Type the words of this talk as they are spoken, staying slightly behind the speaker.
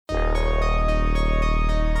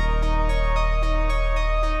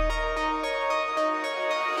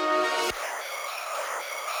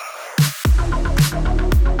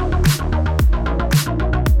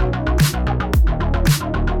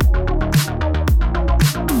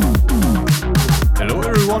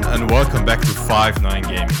and welcome back to 5-9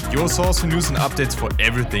 Gaming, your source for news and updates for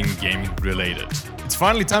everything gaming related. It's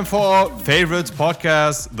finally time for our favorite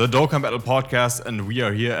podcast, the Dokkan Battle Podcast, and we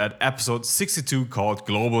are here at episode 62 called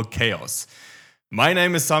Global Chaos. My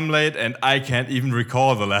name is Samlade, and I can't even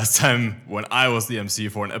recall the last time when I was the MC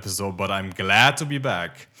for an episode, but I'm glad to be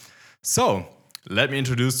back. So, let me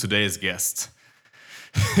introduce today's guest.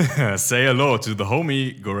 Say hello to the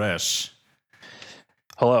homie Goresh.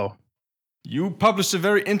 Hello. You published a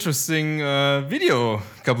very interesting video a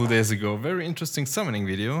couple of days ago. Very interesting summoning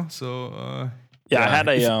video. So I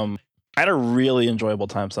had a really enjoyable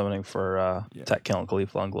time summoning for Tech Kill and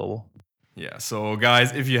Khalifa on Global. Yeah. So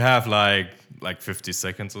guys, if you have like 50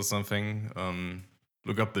 seconds or something,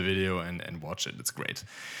 look up the video and watch it. It's great.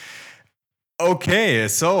 Okay,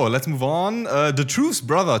 so let's move on. The Truth's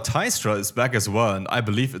brother Tystra is back as well, and I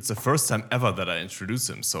believe it's the first time ever that I introduce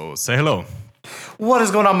him. So say hello. What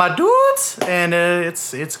is going on, my dudes? And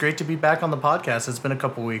it's great to be back on the podcast. It's been a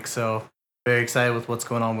couple weeks, so very excited with what's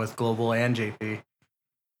going on with Global and JP.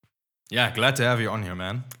 Yeah, glad to have you on here,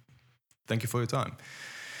 man. Thank you for your time.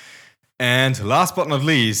 And last but not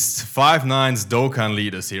least, 5-9's Dokkan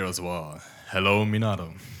lead is here as well. Hello,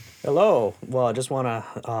 Minato. Hello. Well, I just want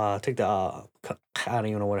to take the... I don't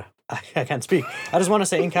even know what... I can't speak. I just want to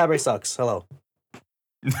say Incabre sucks. Hello.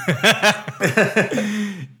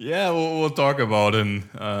 Yeah, we'll talk about him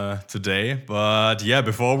today. But yeah,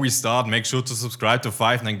 before we start, make sure to subscribe to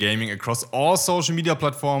 5-9 Gaming across all social media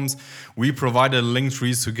platforms. We provide a link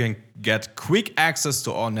tree so you can get quick access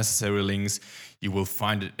to all necessary links. You will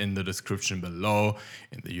find it in the description below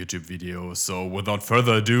in the YouTube video. So without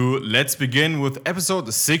further ado, let's begin with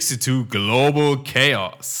episode 62, Global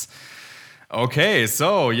Chaos. Okay,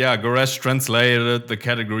 so yeah, Goresh translated the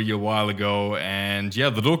category a while ago, and yeah,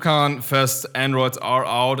 the Dokkan Fest androids are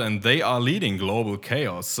out and they are leading Global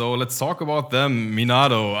Chaos. So let's talk about them.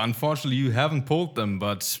 Minato, unfortunately you haven't pulled them,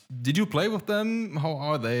 but did you play with them? How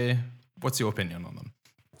are they? What's your opinion on them?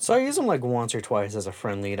 So I used them like once or twice as a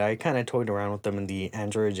friend lead. I kind of toyed around with them in the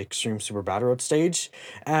Android Extreme Super Battle Road stage,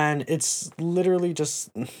 and it's literally just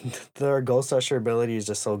their Ghost Usher ability is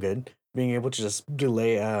just so good. Being able to just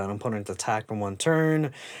delay an opponent's attack from one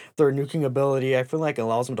turn. Their nuking ability, I feel like,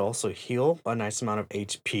 allows them to also heal a nice amount of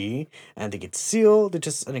HP. And they get sealed. They're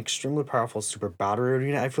just an extremely powerful super battle road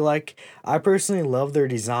unit, I feel like. I personally love their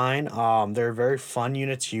design. They're a very fun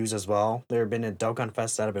unit to use as well. There have been a Dokkan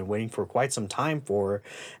Fest that I've been waiting for quite some time for.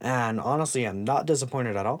 And honestly, I'm not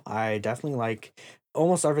disappointed at all. I definitely like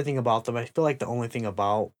almost everything about them. I feel like the only thing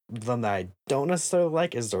about them that I don't necessarily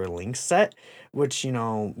like is their link set, which, you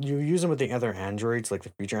know, you use them with the other androids, like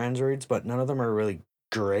the future androids, but none of them are really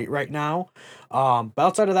great right now. But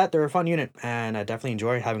outside of that, they're a fun unit, and I definitely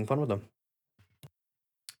enjoy having fun with them.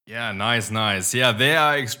 Yeah, nice. Yeah, they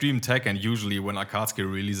are extreme tech, and usually when Akatsuki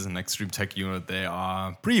releases an extreme tech unit, they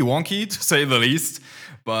are pretty wonky, to say the least.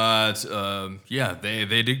 But yeah, they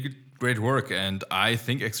did great work, and I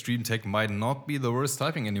think Extreme Tech might not be the worst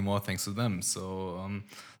typing anymore thanks to them. So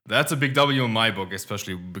that's a big W in my book,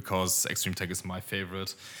 especially because Extreme Tech is my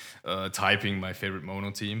favorite typing, my favorite mono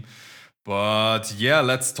team. But yeah,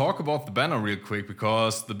 let's talk about the banner real quick,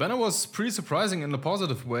 because the banner was pretty surprising in a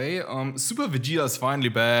positive way. Super Vegeta is finally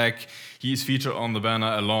back. He's featured on the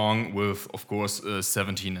banner along with, of course,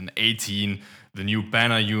 17 and 18. The new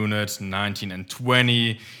banner unit, 19 and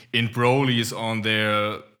 20. In Broly is on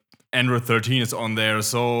there. Android 13 is on there.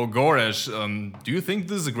 So, Goresh, do you think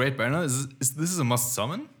this is a great banner? Is this a must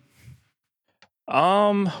summon?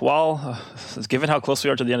 Well, given how close we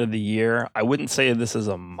are to the end of the year, I wouldn't say this is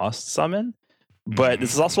a must summon, but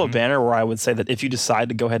this is also a banner where I would say that if you decide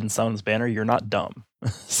to go ahead and summon this banner, you're not dumb.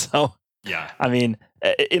 So, yeah, I mean,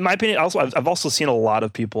 in my opinion, also I've also seen a lot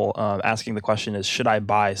of people asking the question is, should I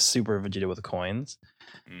buy Super Vegeta with coins?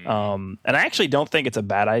 And I actually don't think it's a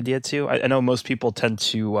bad idea to. I know most people tend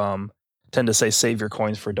to say save your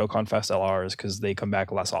coins for Dokkan Fest LRs because they come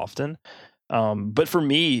back less often. But for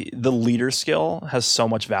me, the leader skill has so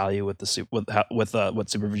much value with the what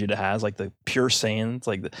Super Vegeta has, like the pure Saiyans.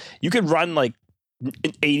 Like you could run like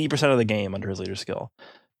 80% of the game under his leader skill.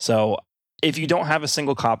 So if you don't have a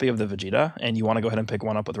single copy of the Vegeta and you want to go ahead and pick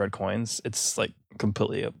one up with red coins, it's like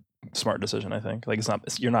completely a smart decision. I think like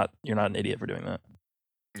you're not an idiot for doing that.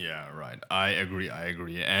 Yeah, right. I agree.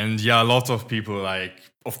 And yeah, lots of people, like,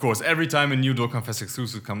 of course, every time a new Dokkan Fest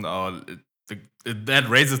exclusive comes out, that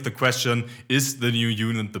raises the question, is the new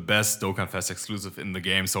unit the best Dokkan Fest exclusive in the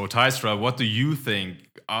game? So, Tystra, what do you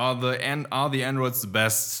think? Are the androids the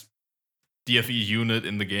best DFE unit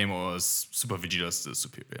in the game, or is Super Vegeta still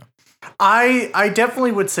superior? I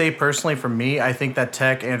definitely would say, personally, for me, I think that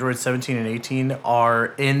Tech, Android 17 and 18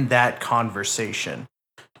 are in that conversation.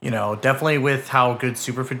 definitely with how good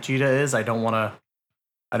Super Vegeta is, I don't want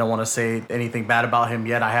to say anything bad about him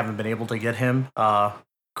yet. I haven't been able to get him.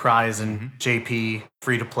 Cries and JP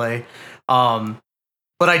free to play.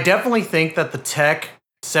 But I definitely think that the Tech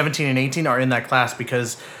 17 and 18 are in that class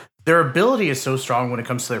because their ability is so strong when it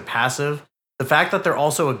comes to their passive. The fact that they're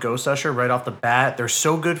also a Ghost Usher right off the bat, they're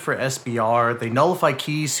so good for SBR. They nullify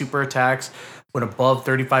keys, super attacks when above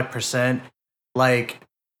 35%. Like,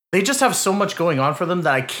 they just have so much going on for them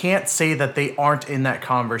that I can't say that they aren't in that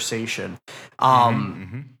conversation.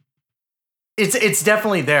 It's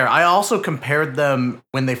definitely there. I also compared them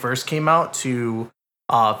when they first came out to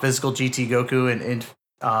Physical GT Goku and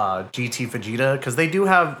GT Vegeta because they do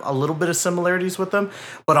have a little bit of similarities with them.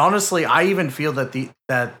 But honestly, I even feel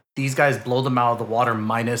that these guys blow them out of the water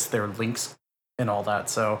minus their links and all that.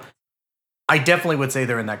 So I definitely would say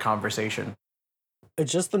they're in that conversation.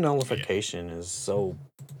 It's just the nullification is so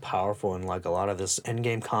powerful in like a lot of this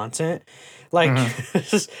endgame content. Like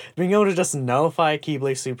just being able to just nullify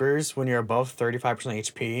Keyblade Supers when you're above 35%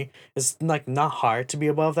 HP is like not hard to be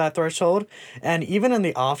above that threshold. And even in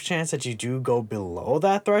the off chance that you do go below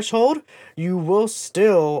that threshold, you will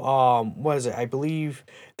still what is it? I believe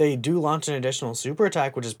they do launch an additional super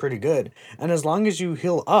attack, which is pretty good. And as long as you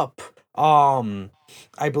heal up,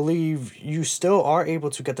 I believe you still are able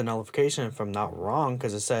to get the nullification if I'm not wrong,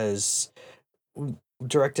 because it says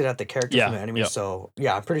directed at the character from the enemy. So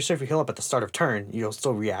yeah, I'm pretty sure if you heal up at the start of turn, you'll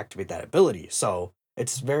still reactivate that ability. So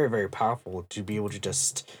it's very, very powerful to be able to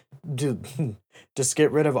just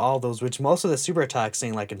get rid of all those, which most of the super attacks,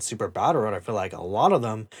 saying like in Super Battle Road, I feel like a lot of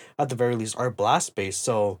them at the very least are blast based.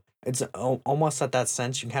 So it's almost at that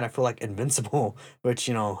sense you kind of feel like invincible, which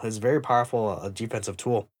is very powerful, a defensive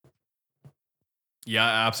tool. Yeah,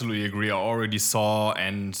 I absolutely agree. I already saw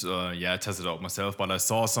and I tested it out myself, but I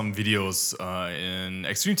saw some videos in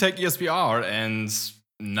Extreme Tech ESPR, and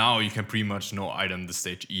now you can pretty much no-item the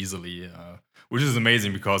stage easily, which is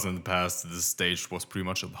amazing because in the past this stage was pretty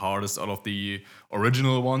much the hardest out of the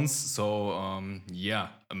original ones. So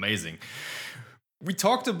amazing. We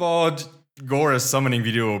talked about Goresh summoning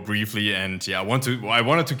video briefly, and I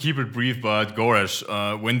wanted to keep it brief, but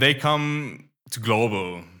Goresh, when they come to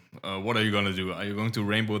global, what are you going to do? Are you going to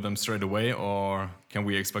rainbow them straight away, or can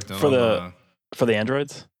we expect another... For the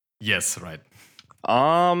androids? Yes, right.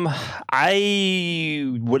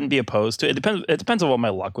 I wouldn't be opposed to it. It depends on what my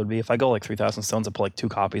luck would be. If I go like 3,000 stones and pull like 2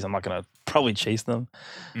 copies, I'm not going to probably chase them.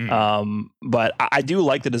 But I do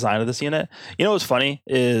like the design of this unit. You know what's funny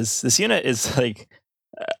is this unit is like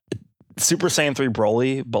Super Saiyan 3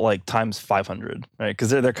 Broly, but like times 500, right? Because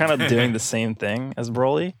they're kind of doing the same thing as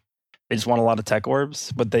Broly. They just want a lot of tech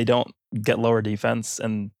orbs, but they don't get lower defense,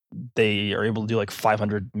 and they are able to do like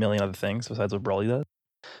 500 million other things besides what Broly does.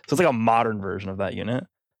 So it's like a modern version of that unit.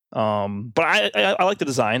 But I like the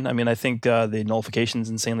design. I mean, I think the nullification is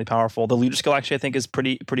insanely powerful. The leader skill actually I think is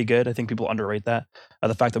pretty good. I think people underrate that.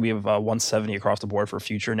 The fact that we have 170 across the board for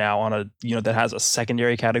future now on a unit that has a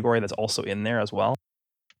secondary category that's also in there as well.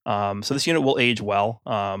 So this unit will age well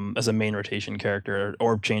as a main rotation character,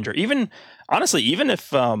 orb changer. Even if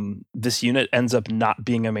this unit ends up not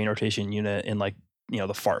being a main rotation unit in like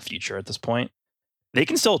the far future at this point, they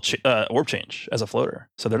can still orb change as a floater.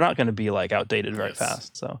 So they're not going to be like outdated very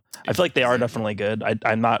fast. So I feel like they are definitely good.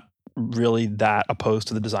 I'm not really that opposed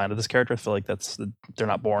to the design of this character. I feel like they're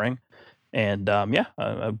not boring. And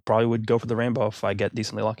I probably would go for the rainbow if I get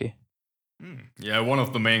decently lucky. Yeah, one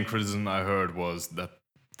of the main criticisms I heard was that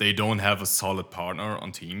they don't have a solid partner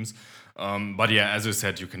on teams. But yeah, as you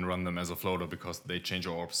said, you can run them as a floater because they change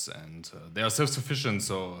orbs and they are self-sufficient,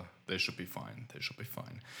 so they should be fine.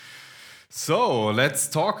 So let's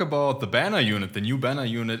talk about the banner unit, the new banner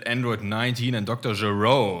unit, Android 19 and Dr.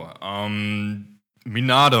 Gero.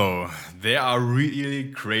 Minato, they are really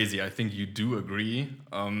crazy. I think you do agree.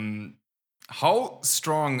 How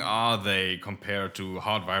strong are they compared to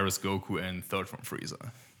Hard Virus Goku and Third Form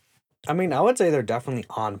Frieza? I mean, I would say they're definitely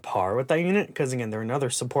on par with that unit, because again, they're another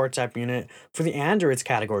support type unit for the androids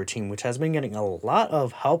category team, which has been getting a lot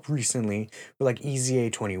of help recently with like EZA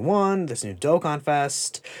 21, this new Dokkan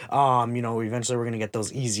Fest. Eventually we're gonna get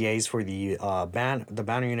those EZAs for the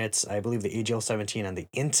banner units. I believe the AGL 17 and the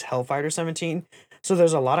Int Hellfighter 17. So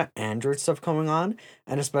there's a lot of Android stuff coming on,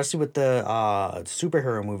 and especially with the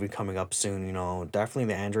superhero movie coming up soon, definitely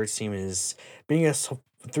the Androids team is being a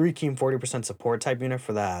 3 key 40% support type unit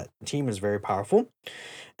for that team is very powerful.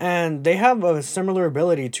 And they have a similar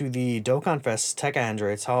ability to the Dokkan Fest tech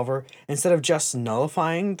androids. However, instead of just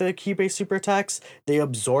nullifying the key-based super attacks, they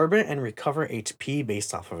absorb it and recover HP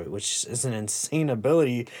based off of it, which is an insane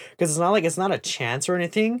ability because it's not a chance or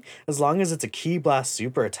anything. As long as it's a key blast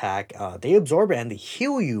super attack, they absorb it and they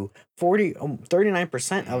heal you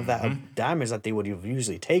 39% of that damage that they would have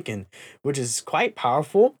usually taken, which is quite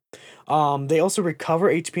powerful. They also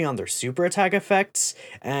recover HP on their super attack effects,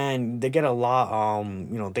 and they get a lot.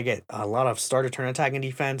 They get a lot of starter turn attack and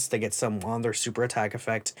defense. They get some on their super attack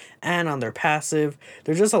effect and on their passive.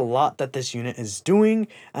 There's just a lot that this unit is doing,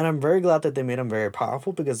 and I'm very glad that they made them very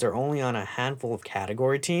powerful because they're only on a handful of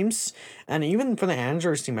category teams. And even for the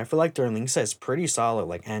Android team, I feel like their link set is pretty solid.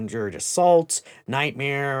 Like Android Assault,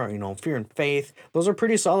 Nightmare, Fear and Faith. Those are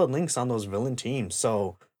pretty solid links on those villain teams.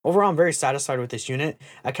 So overall, I'm very satisfied with this unit.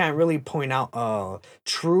 I can't really point out a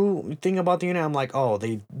true thing about the unit. I'm like, oh,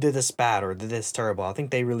 they did this bad or did this terrible. I think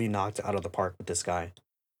they really knocked it out of the park with this guy.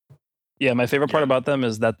 Yeah, my favorite part about them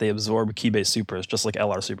is that they absorb key-based supers, just like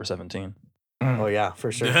LR Super 17. Oh, yeah,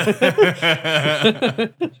 for sure.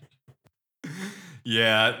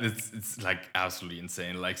 Yeah, it's like absolutely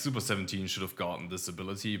insane. Like Super 17 should have gotten this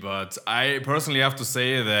ability, but I personally have to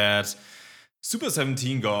say that Super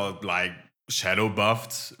 17 got like shadow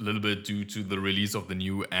buffed a little bit due to the release of the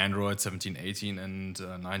new Android 17, 18, and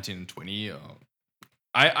 19 and 20.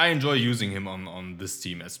 I enjoy using him on this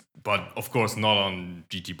team, but of course not on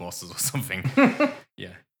GT bosses or something.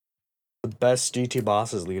 Yeah. The best GT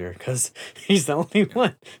bosses leader, because he's the only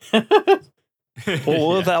one.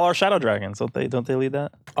 Well, with the LR Shadow Dragons, don't they lead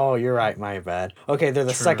that? Oh, you're right. My bad. Okay, they're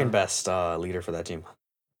the True. second best leader for that team.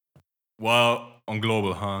 Well, on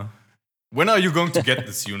global, huh? When are you going to get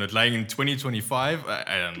this unit? Like in 2025? I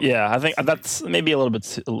don't know. Yeah, I think that's maybe a little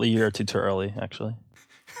bit a year or two too early, actually.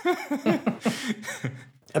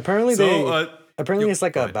 Apparently it's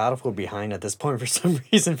like a Battlefield behind at this point for some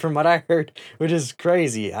reason, from what I heard, which is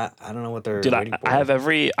crazy. I don't know what they're waiting for. I have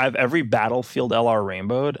every Battlefield LR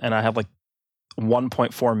rainbowed, and I have like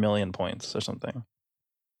 1.4 million points or something.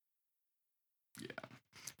 Yeah.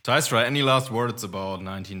 Tystra, any last words about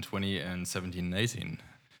 1920 and 1718?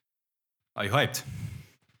 Are you hyped?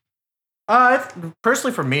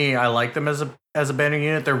 Personally, for me, I like them as a banner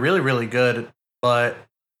unit. They're really, really good. But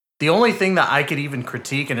the only thing that I could even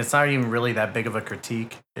critique, and it's not even really that big of a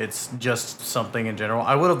critique, it's just something in general.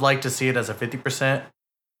 I would have liked to see it as a 50%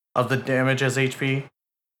 of the damage as HP,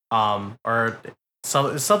 or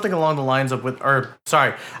something along the lines of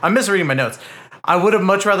sorry, I'm misreading my notes. I would have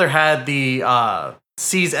much rather had the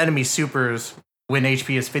seize enemy supers when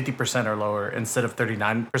HP is 50% or lower instead of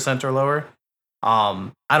 39% or lower.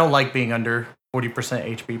 I don't like being under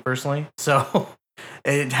 40% HP personally, so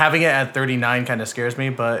having it at 39 kind of scares me,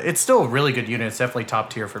 but it's still a really good unit. It's definitely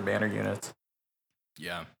top tier for banner units.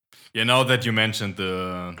 Yeah. Yeah, now that you mentioned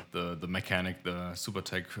the mechanic, the Super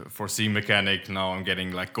Tech Foresee mechanic, now I'm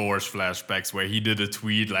getting like Gorge flashbacks where he did a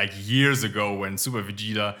tweet like years ago when Super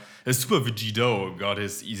Vegito got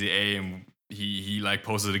his easy aim. He like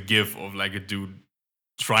posted a gif of like a dude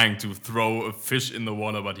trying to throw a fish in the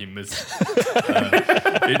water, but he missed.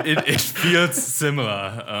 It feels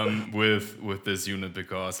similar with this unit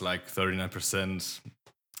because like 39%,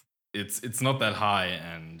 it's not that high,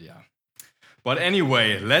 and yeah. But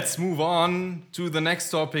anyway, let's move on to the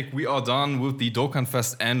next topic. We are done with the Dokkan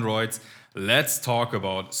Fest androids. Let's talk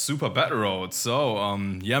about Super Battle Road. So,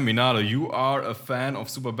 Minato, you are a fan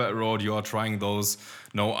of Super Battle Road. You are trying those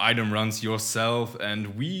no item runs yourself,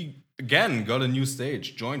 and we again got a new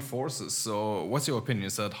stage, Joint Forces. So, what's your opinion?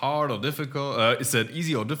 Is that hard or difficult? Is that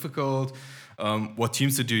easy or difficult? What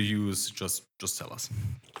teams did you use? Just tell us.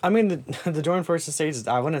 I mean, the Joint Forces stage,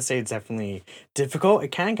 I wouldn't say it's definitely difficult. It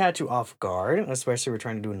can catch you off guard, especially if we're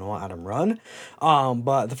trying to do a no item run.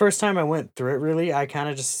 But the first time I went through it, really, I kind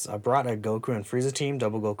of just brought a Goku and Frieza team,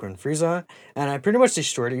 double Goku and Frieza, and I pretty much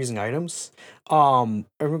destroyed it using items. In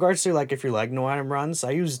regards to like if you like no item runs,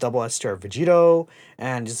 I use double STR Vegito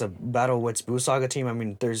and just a Battle Wits Buu Saga team. I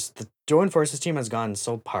mean, there's the Joint Forces team has gotten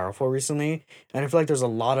so powerful recently, and I feel like there's a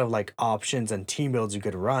lot of like options and team builds you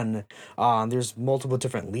could run. There's multiple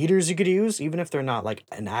different leaders you could use, even if they're not like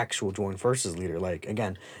an actual Joint Forces leader. Like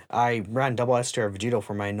again, I ran double STR Vegito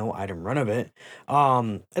for my no item run of it.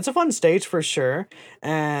 It's a fun stage for sure,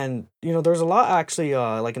 and there's a lot actually.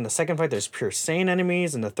 Like in the second fight, there's pure Saiyan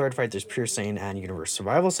enemies, in the third fight, there's pure Saiyan and Universe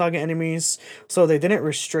Survival Saga enemies. So they didn't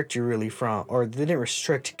restrict you really they didn't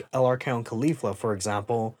restrict LRK and Caulifla, for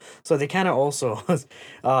example. So they kind of also,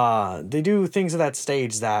 they do things at that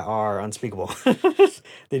stage that are unspeakable.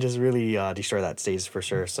 They just really destroy that stage for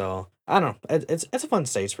sure. So I don't know. It's a fun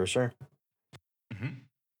stage for sure. Mm-hmm.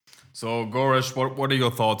 So Goresh, what are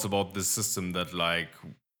your thoughts about this system that like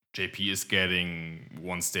JP is getting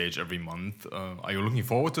one stage every month? Are you looking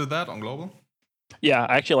forward to that on global? Yeah,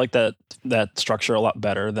 I actually like that structure a lot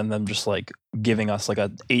better than them just like giving us like a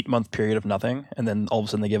 8-month period of nothing, and then all of a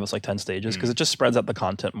sudden they give us like 10 stages, because it just spreads out the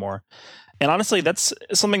content more. And honestly, that's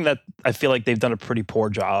something that I feel like they've done a pretty poor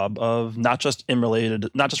job of, not just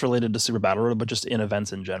related to Super Battle Road, but just in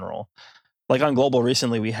events in general. Like on global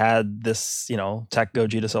recently, we had this, Tech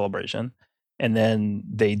Gogeta celebration, and then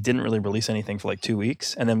they didn't really release anything for like 2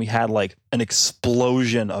 weeks, and then we had like an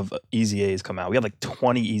explosion of EZAs come out. We had like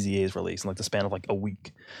 20 EZAs released in like the span of like a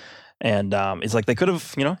week. And it's like they could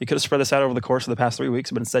have, you could have spread this out over the course of the past 3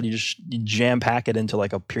 weeks, but instead you jam pack it into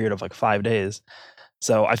like a period of like 5 days.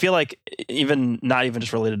 So I feel like not even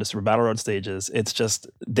just related to Super Battle Road stages, it's just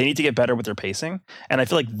they need to get better with their pacing. And I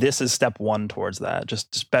feel like this is step one towards that,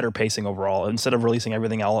 just better pacing overall. Instead of releasing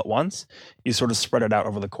everything all at once, you sort of spread it out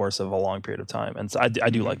over the course of a long period of time. And so I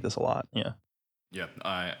do like this a lot. Yeah. Yeah,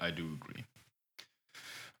 I do agree.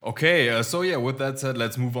 Okay, so yeah, with that said,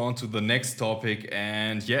 let's move on to the next topic.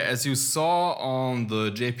 And yeah, as you saw on the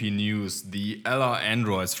JP News, the LR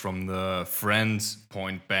androids from the Friend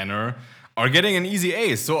Point banner are getting an easy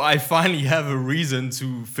A. So I finally have a reason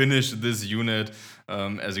to finish this unit.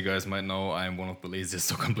 As you guys might know, I'm one of the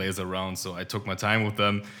laziest Dokkan players around, so I took my time with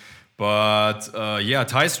them. But yeah,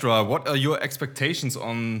 Tystra, what are your expectations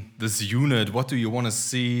on this unit? What do you want to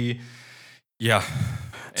see? Yeah.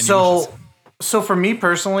 So for me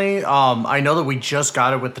personally, I know that we just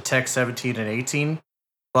got it with the Tech 17 and 18,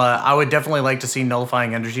 but I would definitely like to see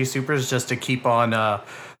Nullifying Energy Supers just to keep on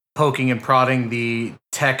poking and prodding the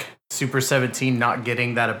Tech Super 17 not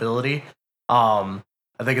getting that ability. I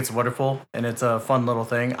think it's wonderful, and it's a fun little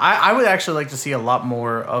thing. I would actually like to see a lot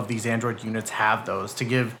more of these Android units have those, to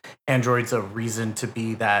give androids a reason to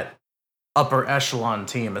be that upper echelon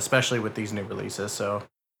team, especially with these new releases. So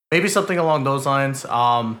maybe something along those lines.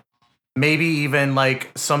 Maybe even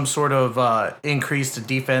like some sort of increased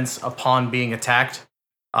defense upon being attacked.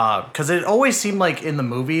 Because it always seemed like in the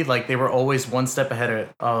movie, like they were always one step ahead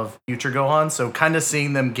of future Gohan. So kind of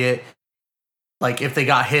seeing them get, like if they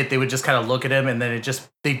got hit, they would just kind of look at him and then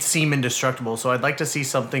they'd seem indestructible. So I'd like to see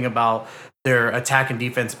something about their attack and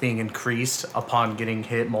defense being increased upon getting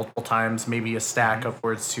hit multiple times. Maybe a stack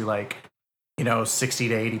upwards to like, 60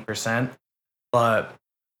 to 80%. But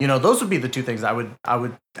those would be the two things I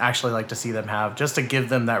would actually like to see them have, just to give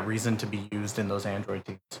them that reason to be used in those Android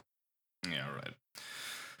teams. Yeah, right.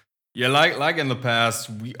 Yeah, like in the past,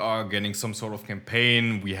 we are getting some sort of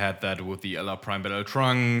campaign. We had that with the LR Prime Battle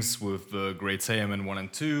Trunks, with the Great Saiyaman 1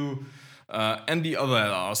 and 2, and the other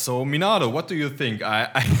LR. So, Minato, what do you think?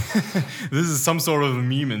 This is some sort of a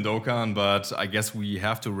meme in Dokkan, but I guess we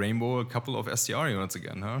have to rainbow a couple of STR units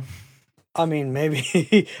again, huh? I mean,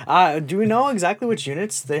 maybe. Do we know exactly which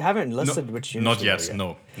units? They haven't listed which units. Not yet.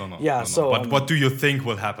 No. Yeah. No. So, but what do you think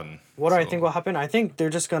will happen? What do I think will happen? I think they're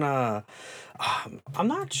just gonna. I'm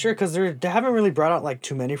not sure, because they haven't really brought out like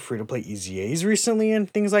too many free to play EZAs recently and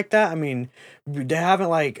things like that. I mean, they haven't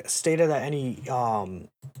like stated that any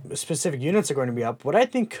specific units are going to be up. What I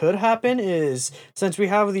think could happen is, since we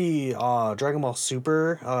have the Dragon Ball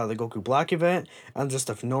Super, the Goku Black event, and just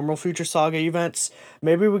the normal Future Saga events,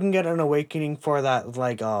 maybe we can get an awakening for that,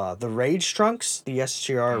 like the Rage Trunks, the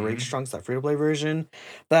SGR Rage Trunks, that free to play version,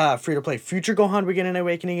 the free to play Future Gohan, we get an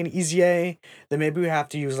awakening in EZA. Then maybe we have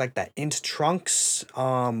to use like that Int Trunks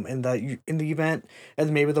in the event, and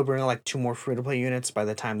then maybe they'll bring like 2 more free to play units by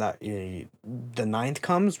the time that the 9th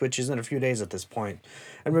comes, which is in a few days at this point.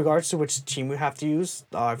 In regards to which team we have to use,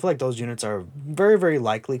 I feel like those units are very, very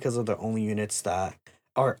likely, because they're the only units that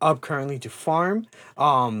are up currently to farm,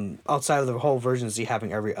 outside of the whole version Z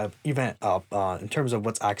having every event up in terms of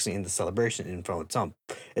what's actually in the celebration info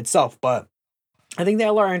itself. But I think the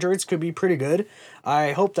LR androids could be pretty good.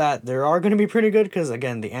 I hope that they are going to be pretty good, because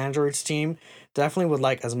again, the androids team definitely would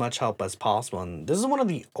like as much help as possible. And this is one of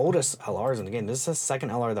the oldest LRs in the game. This is the second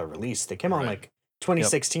LR that released. They came out in like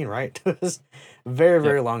 2016, right? It was very,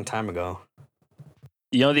 very long time ago.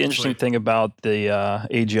 The interesting thing about the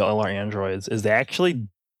AGL LR androids is they actually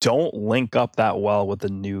don't link up that well with the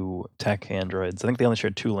new Tech androids. I think they only share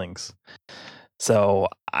 2 links. So,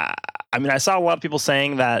 I mean, I saw a lot of people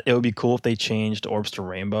saying that it would be cool if they changed orbs to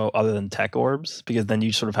rainbow other than Tech orbs, because then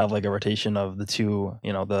you sort of have like a rotation of the two,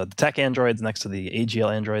 the Tech androids next to the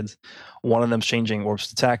AGL androids. One of them's changing orbs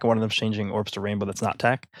to Tech, one of them's changing orbs to rainbow that's not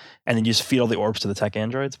Tech, and then you just feed all the orbs to the Tech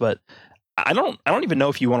androids. But I don't even know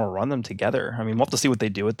if you want to run them together. I mean, we'll have to see what they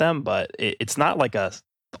do with them, but it's not like a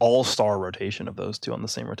all-star rotation of those two on the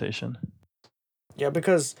same rotation. Yeah,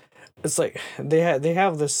 because It's like they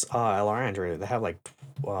have this LR android. They have like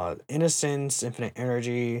innocence, infinite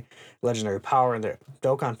energy, legendary power, and the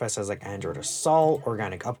Dokkan Fest has like android assault,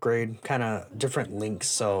 organic upgrade, kind of different links.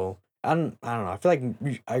 So I don't know. I feel like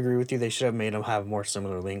I agree with you. They should have made them have more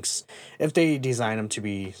similar links if they design them to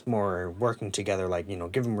be more working together. Like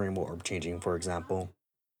give them rainbow orb changing, for example.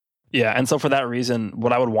 Yeah, and so for that reason,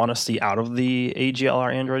 what I would want to see out of the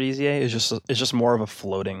AGLR Android EZA is just more of a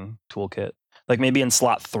floating toolkit. Like maybe in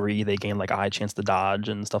slot 3 they gain like a high chance to dodge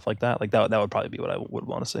and stuff like that. Like that would probably be what I would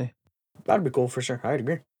want to see. That'd be cool for sure. I'd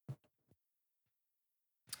agree.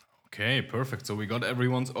 Okay, perfect. So we got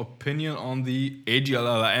everyone's opinion on the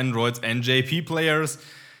AGLR androids and JP players.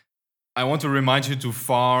 I want to remind you to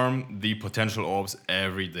farm the potential orbs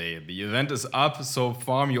every day. The event is up, so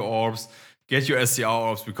farm your orbs. Get your STR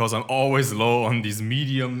orbs because I'm always low on these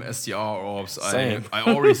medium STR orbs. Same. I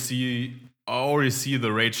already see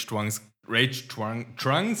the Rage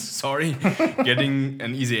Trunks, sorry, getting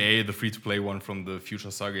an easy A, the free-to-play one from the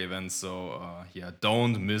Future Saga event. So yeah,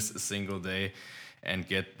 don't miss a single day and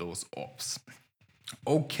get those orbs.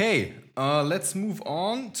 Okay, let's move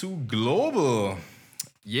on to global.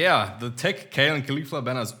 Yeah, the Tech Kale and Caulifla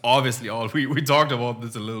banner is obviously out. We talked about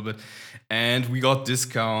this a little bit, and we got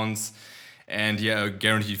discounts. And yeah, a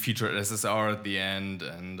guaranteed feature at SSR at the end.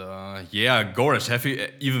 And yeah, Goresh, have you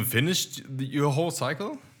even finished your whole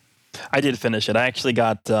cycle? I did finish it. I actually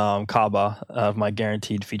got Kaba of my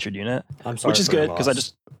guaranteed featured unit, I'm sorry, which is for your good because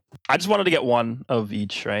loss. I just wanted to get one of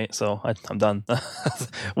each, right? So I'm done.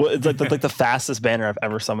 Well, it's like the fastest banner I've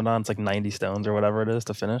ever summoned on. It's like 90 stones or whatever it is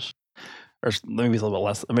to finish, or maybe it's a little bit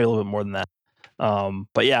less, maybe a little bit more than that.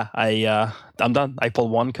 But yeah, I'm done. I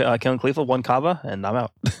pulled one Killing Khalifa, one Kaba, and I'm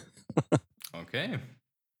out. Okay,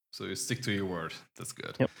 so you stick to your word. That's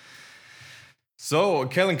good. Yep. So,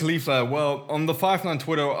 Kellen Khalifa, well, on the 5-9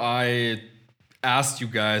 Twitter, I asked you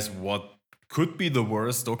guys what could be the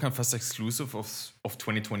worst Dokkan Fest exclusive of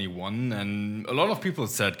 2021, and a lot of people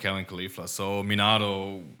said Kellen Khalifa. So,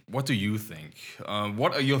 Minato, what do you think?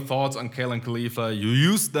 What are your thoughts on Kellen Khalifa? You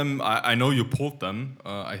used them, I know you pulled them,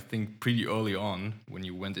 I think pretty early on when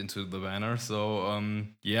you went into the banner. So,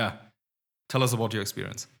 yeah, tell us about your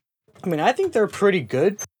experience. I mean, I think they're pretty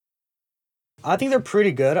good.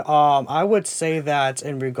 I would say that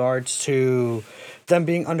in regards to them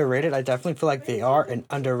being underrated, I definitely feel like they are an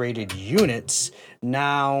underrated unit.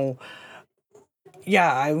 Now,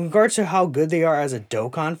 yeah, in regards to how good they are as a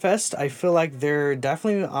Dokkan Fest, I feel like they're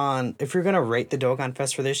definitely on. If you're gonna rate the Dokkan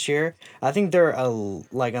Fest for this year, I think they're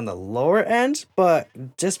like on the lower end. But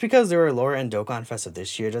just because they're a lower end Dokkan Fest of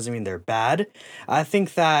this year doesn't mean they're bad. I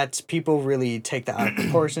think that people really take that out of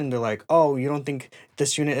proportion. They're like, oh, you don't think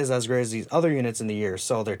this unit is as great as these other units in the year,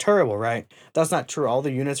 so they're terrible, right? That's not true. All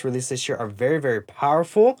the units released this year are very, very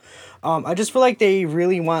powerful. I just feel like they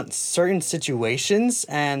really want certain situations,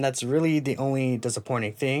 and that's really the only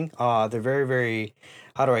disappointing thing. They're very, very,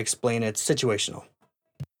 how do I explain it? Situational.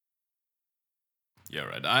 Yeah,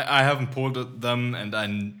 right. I haven't pulled them, and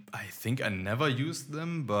I think I never used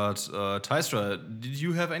them. But Tystra, did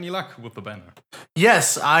you have any luck with the banner?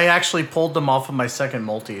 Yes, I actually pulled them off of my second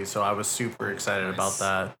multi, so I was super excited about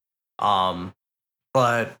that.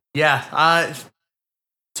 But yeah,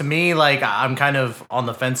 to me, like I'm kind of on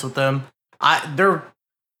the fence with them. They're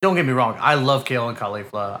don't get me wrong, I love Kale and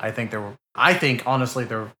Caulifla. I think honestly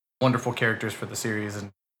they're wonderful characters for the series,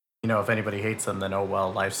 and if anybody hates them, then oh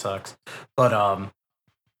well, life sucks. But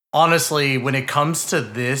honestly, when it comes to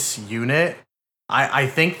this unit, I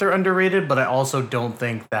think they're underrated, but I also don't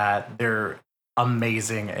think that they're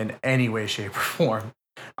amazing in any way, shape, or form.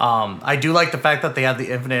 I do like the fact that they have the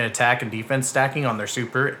infinite attack and defense stacking on their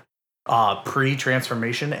super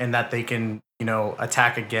pre-transformation, and that they can,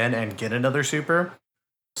 attack again and get another super.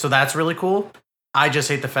 So that's really cool. I just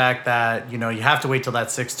hate the fact that, you have to wait till that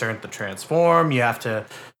 6th turn to transform. You have to,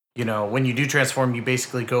 when you do transform, you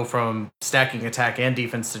basically go from stacking attack and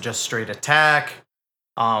defense to just straight attack.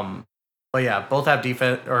 But yeah, both have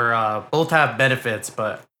defense or both have benefits,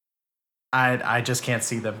 but I just can't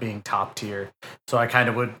see them being top tier. So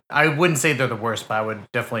I wouldn't say they're the worst, but I would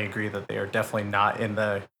definitely agree that they are definitely not in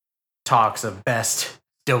the talks of best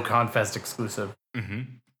Dokkan Fest exclusive. Mm-hmm.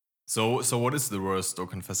 So what is the worst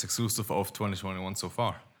Dokkan Fest exclusive of 2021 so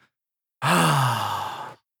far?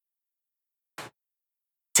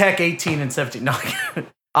 Tech 18 and 17. No,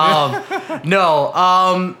 no.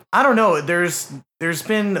 I don't know. There's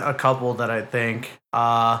been a couple that I think.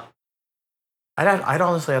 I'd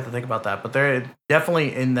honestly have to think about that, but they're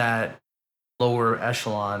definitely in that lower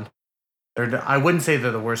echelon. I wouldn't say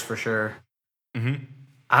they're the worst for sure. Mm-hmm.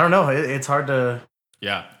 I don't know. It's hard to.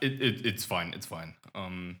 Yeah, it's fine. It's fine.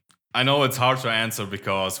 I know it's hard to answer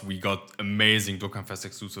because we got amazing Dokkan Fest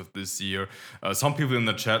exclusive this year. Some people in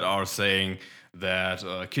the chat are saying that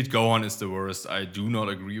Kid Gohan is the worst. I do not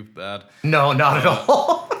agree with that. No, not at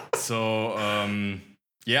all. So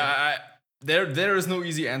there is no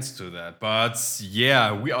easy answer to that. But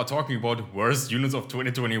yeah, we are talking about worst units of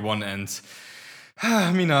 2021, and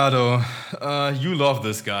Minato, you love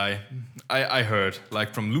this guy. I heard,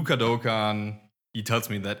 like, from Luka Dokkan, he tells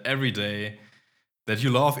me that every day, that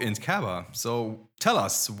you love Int Kaba. So tell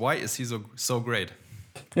us, why is he so great?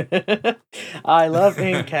 I love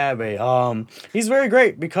Inkabe. He's very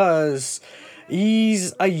great because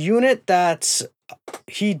he's a unit that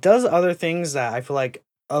he does other things that I feel like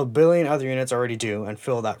a billion other units already do and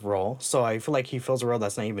fill that role. So I feel like he fills a role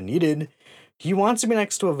that's not even needed. He wants to be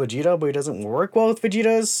next to a Vegeta, but he doesn't work well with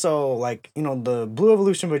Vegetas. So, like, you know, the Blue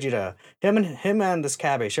Evolution Vegeta, him and this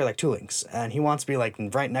Kabe share like 2 links, and he wants to be like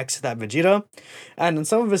right next to that Vegeta. And in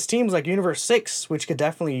some of his teams, like Universe 6, which could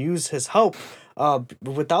definitely use his help.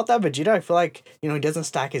 Without that Vegeta, I feel like, you know, he doesn't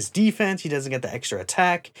stack his defense, he doesn't get the extra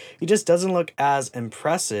attack, he just doesn't look as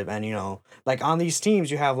impressive. And, you know, like on these teams,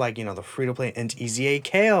 you have like, you know, the free-to-play Int EZA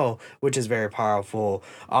KO, which is very powerful.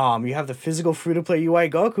 You have the physical free-to-play UI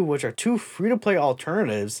Goku, which are 2 free-to-play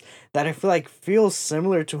alternatives that I feel like feel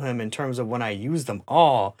similar to him in terms of when I use them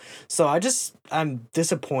all. So I'm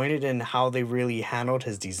disappointed in how they really handled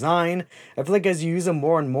his design. I feel like as you use him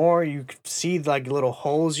more and more, you see like little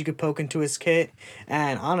holes you could poke into his kit.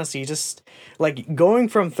 And honestly, just like going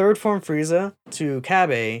from third form Frieza to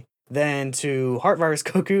Kabe, then to Heart Virus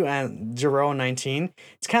Goku and Jiro 19,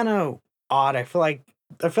 it's kind of odd. I feel like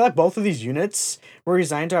both of these units were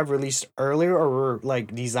designed to have released earlier, or were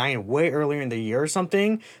like designed way earlier in the year or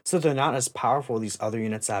something, so they're not as powerful as these other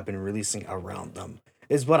units that have been releasing around them,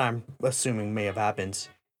 is what I'm assuming may have happened.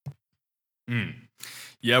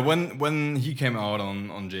 Yeah, when he came out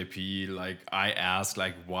on JP, like, I asked,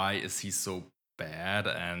 like, why is he so bad?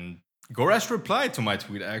 And Goresh replied to my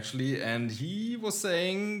tweet, actually, and he was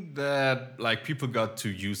saying that, like, people got too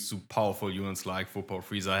used to powerful units like Third Form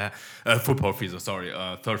Frieza,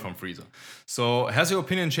 Third Form Frieza. So has your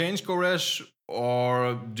opinion changed, Goresh,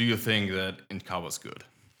 or do you think that Inkaba's good?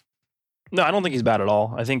 No, I don't think he's bad at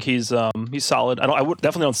all. I think he's solid. I would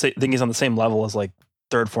definitely don't think he's on the same level as like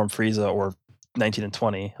Third Form Frieza or 19 and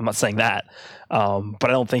 20. I'm not saying that, but I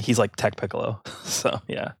don't think he's like Tech Piccolo. So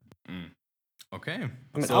yeah. Okay.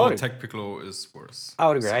 I mean, so Tech Piccolo is worse. I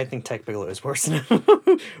would agree. I think Tech Piccolo is worse than him,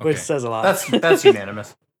 which says a lot. That's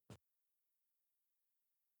unanimous.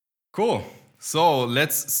 Cool. So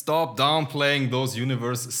let's stop downplaying those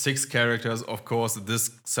Universe 6 characters. Of course,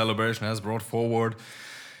 this celebration has brought forward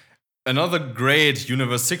another great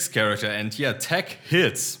Universe 6 character, and yeah, Tech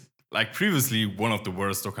hits. Like previously, one of the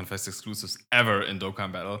worst Dokkan Fest exclusives ever in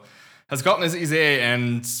Dokkan Battle, has gotten his EZA,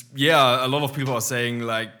 and yeah, a lot of people are saying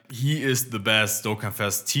like he is the best Dokkan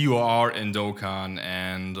Fest TOR in Dokkan,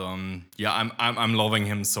 and yeah, I'm loving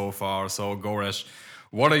him so far. So Goresh,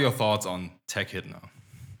 what are your thoughts on Tech Hit now?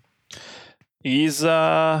 He's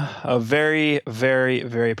a very, very,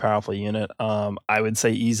 very powerful unit. I would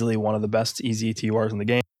say easily one of the best EZ TORs in the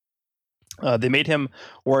game. They made him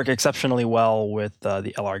work exceptionally well with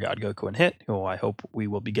the LR God Goku and Hit, who I hope we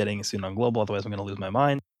will be getting soon on Global, otherwise I'm going to lose my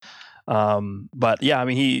mind. But yeah, I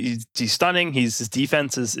mean, he's stunning. His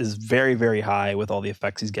defense is very, very high with all the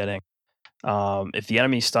effects he's getting. If the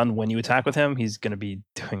enemy's stunned when you attack with him, he's going to be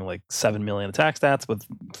doing like 7 million attack stats with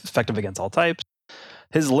effective against all types.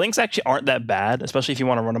 His links actually aren't that bad, especially if you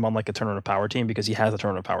want to run him on like a Tournament of Power team, because he has a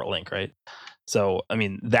Tournament of Power link, right? So, I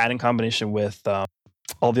mean, that in combination with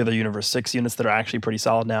all the other Universe 6 units that are actually pretty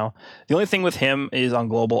solid now. The only thing with him is on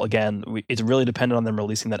Global, again, it's really dependent on them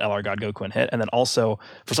releasing that LR God Goku and Hit. And then also,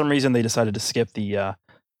 for some reason, they decided to skip the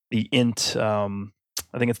Int,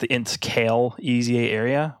 I think it's the Int Kale EZA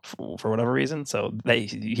area for whatever reason. So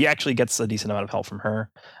he actually gets a decent amount of help from her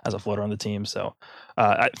as a floater on the team. So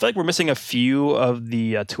I feel like we're missing a few of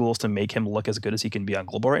the tools to make him look as good as he can be on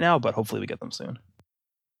Global right now, but hopefully we get them soon.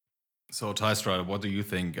 So, Tystrider, what do you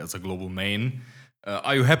think as a Global main?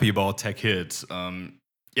 Are you happy about Tech Hit?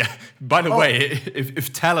 Yeah, by the way,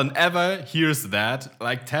 if Talon ever hears that,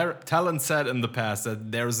 like Talon said in the past that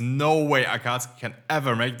there's no way Akatsuki can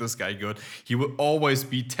ever make this guy good. He will always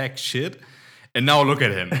be tech shit. And now look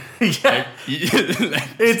at him. Yeah.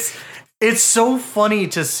 It's so funny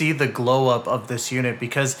to see the glow up of this unit,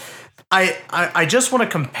 because I just want to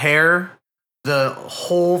compare the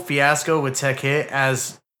whole fiasco with Tech Hit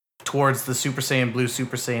as towards the Super Saiyan Blue,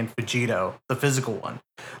 Super Saiyan Vegito, the physical one.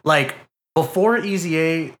 Like, before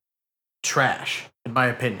EZA, trash, in my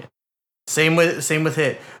opinion. Same with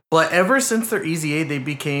Hit. But ever since their EZA, they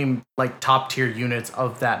became like top tier units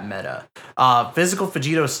of that meta. Physical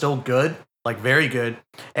Vegito is still good, like very good,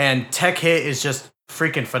 and Tech Hit is just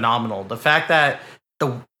freaking phenomenal. The fact that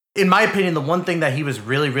in my opinion, the one thing that he was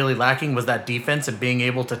really, really lacking was that defense and being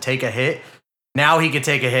able to take a hit. Now he could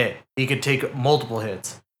take a hit. He could take multiple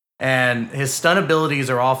hits. And his stun abilities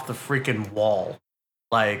are off the freaking wall.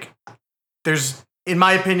 Like, in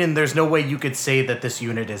my opinion, there's no way you could say that this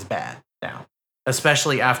unit is bad now,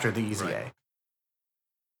 especially after the EZA. Right.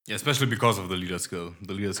 Yeah, especially because of the leader skill.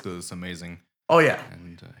 The leader skill is amazing. Oh, yeah.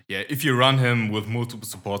 And if you run him with multiple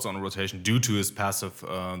supports on rotation due to his passive,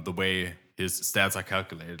 the way his stats are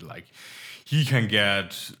calculated, like, he can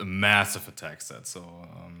get a massive attack set. So,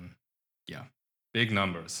 big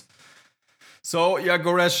numbers. So,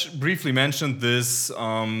 Goresh briefly mentioned this,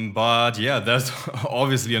 but that's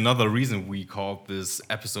obviously another reason we called this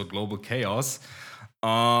episode Global Chaos.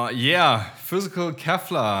 Physical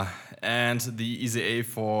Kefla and the EZA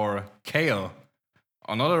for Kale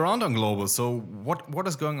are not around on Global. So, what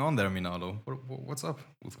is going on there, Minato? What's up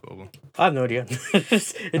with Global? I have no idea.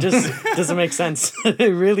 It just doesn't make sense.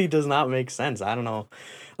 It really does not make sense. I don't know.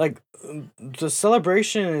 Like, the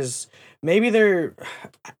celebration is... Maybe they're...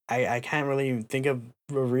 I can't really think of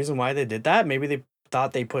a reason why they did that. Maybe they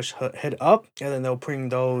thought they push Hit up, and then they'll bring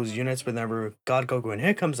those units whenever God, Goku, and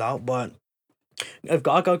Hit comes out. But if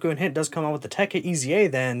God, Goku, and Hit does come out with the Tech Hit EZA,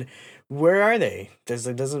 then where are they?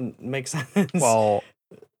 It doesn't make sense. Well,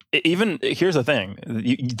 even here's the thing,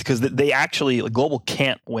 because they actually, like, Global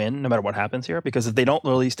can't win no matter what happens here, because if they don't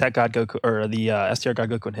release Tech God Goku or the STR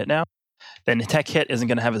God Goku and Hit now, then Tech Hit isn't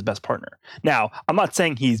going to have his best partner. Now, I'm not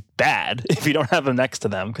saying he's bad if you don't have him next to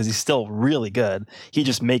them, because he's still really good. He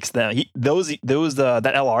just makes them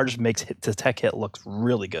that LR just makes the Tech Hit look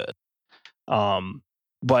really good.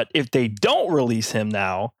 But if they don't release him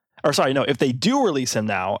now, if they do release him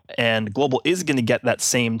now, and Global is going to get that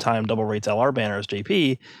same time double rates LR banner as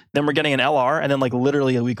JP, then we're getting an LR, and then like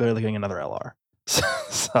literally a week later they're getting another LR.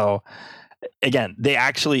 So again, they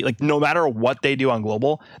actually, like, no matter what they do on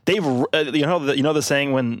Global, they've the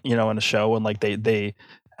saying when in a show when like they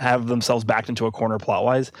have themselves backed into a corner plot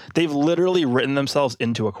wise, they've literally written themselves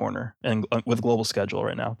into a corner, and with Global schedule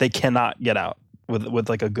right now, they cannot get out with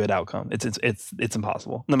like a good outcome. It's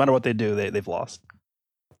impossible. No matter what they do, they've lost.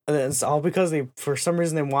 And it's all because for some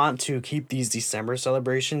reason, they want to keep these December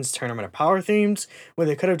celebrations Tournament of Power themes, where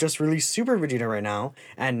they could have just released Super Vegeta right now,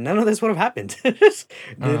 and none of this would have happened. They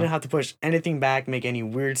didn't have to push anything back, make any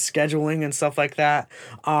weird scheduling and stuff like that.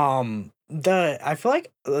 I feel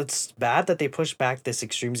like it's bad that they pushed back this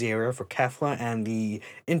Extreme Z area for Kefla and the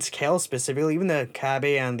Kale specifically, even the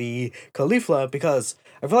Kabe and the Caulifla, because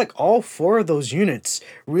I feel like all four of those units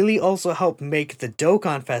really also help make the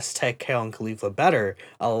Dokkan Fest Tech Kale and Caulifla better.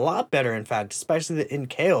 A lot better, in fact, especially the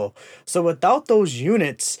Kale. So without those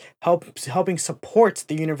units helping support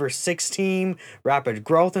the Universe 6 team, rapid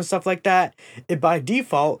growth and stuff like that, it by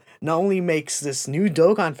default not only makes this new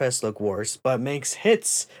Dokkan Fest look worse, but makes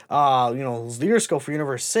Hit's leader skill for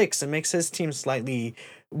Universe 6, and makes his team slightly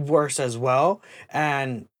worse as well.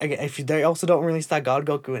 And again, if they also don't release that God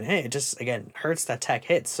Goku and Hit, it just again hurts that Tech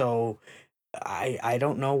Hit. So I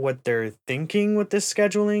don't know what they're thinking with this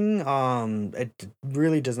scheduling. It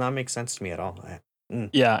really does not make sense to me at all.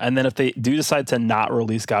 Yeah, and then if they do decide to not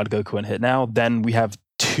release God Goku and Hit now, then we have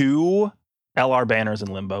 2 LR banners in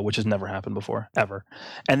Limbo, which has never happened before, ever.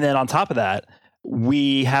 And then on top of that,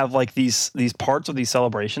 we have like these parts of these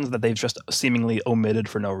celebrations that they've just seemingly omitted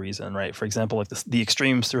for no reason, right? For example, like the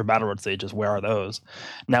Extreme Super Battle Road stages, where are those?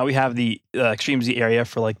 Now we have the Extreme Z area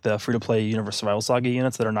for like the free-to-play Universe Survival Saga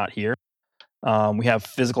units that are not here. We have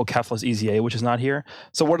Physical Kefla's EZA, which is not here.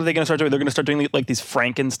 So what are they going to start doing? They're going to start doing like these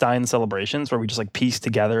Frankenstein celebrations where we just like piece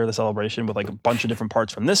together the celebration with like a bunch of different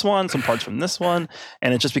parts from this one, some parts from this one,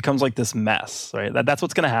 and it just becomes like this mess, right? That's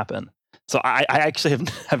what's going to happen. So I actually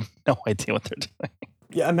have no idea what they're doing.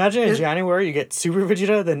 Yeah, imagine in January you get Super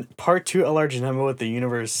Vegeta, then Part 2 LR Janemba with the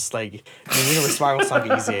Universe Spiral Saga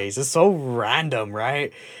EZAs. It's so random,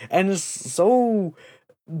 right? And it's so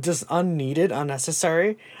just unneeded,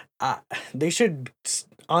 unnecessary. They should,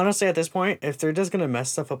 honestly, at this point, if they're just going to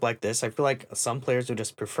mess stuff up like this, I feel like some players would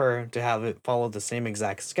just prefer to have it follow the same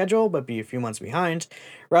exact schedule, but be a few months behind,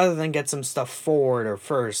 rather than get some stuff forward or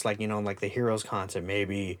first, like, like the Heroes content,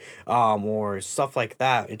 maybe, or stuff like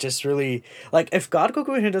that. It just really, like, if God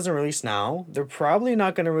Goku and Hit doesn't release now, they're probably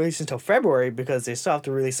not going to release until February, because they still have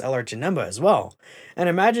to release LR Janemba as well. And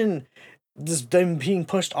imagine just them being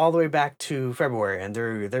pushed all the way back to February, and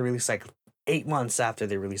they release, like, 8 months after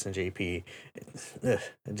they release in JP. It's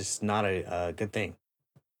just not a good thing.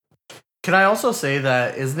 Can I also say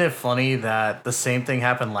that isn't it funny that the same thing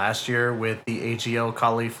happened last year with the AGL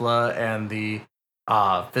Caulifla and the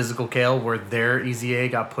physical Kale, where their EZA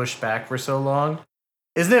got pushed back for so long?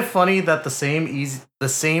 Isn't it funny that the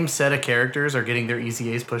same set of characters are getting their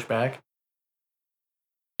EZAs pushed back?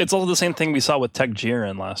 It's also the same thing we saw with Tech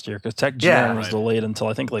Jiren last year, because Tech Jiren Yeah, was right. delayed until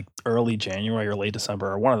I think like early January or late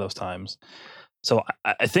December or one of those times. So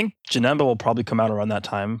I think Janemba will probably come out around that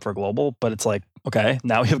time for global, but it's like, okay,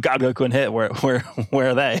 now you've got Goku and Hit. Where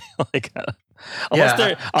are they? Like, unless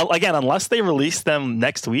yeah. unless they release them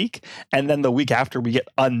next week, and then the week after we get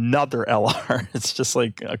another LR. It's just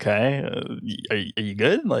like, okay, are you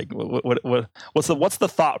good? Like, what's the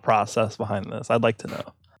thought process behind this? I'd like to know.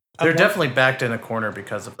 They're definitely backed in a corner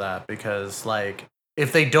because of that. Because like,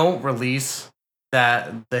 if they don't release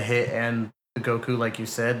the Hit and the Goku, like you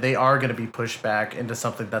said, they are going to be pushed back into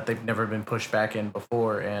something that they've never been pushed back in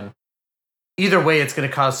before. And either way, it's going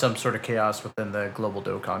to cause some sort of chaos within the global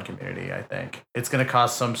Dokkan community. I think it's going to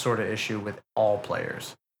cause some sort of issue with all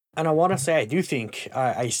players. And I want to say, I do think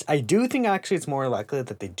actually it's more likely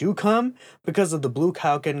that they do come because of the Blue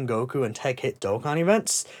Kaioken, Goku, and Tech Hit Dokkan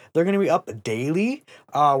events. They're going to be up daily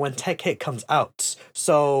when Tech Hit comes out.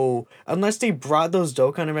 So unless they brought those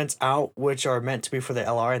Dokkan events out, which are meant to be for the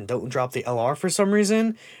LR and don't drop the LR for some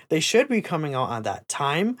reason, they should be coming out at that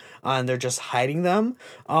time, and they're just hiding them.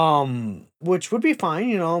 Which would be fine,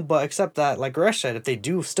 you know, but except that, like Resh said, if they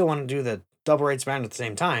do still want to do the double rates banner at the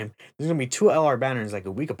same time, there's gonna be two LR banners like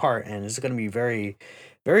a week apart, and it's gonna be very,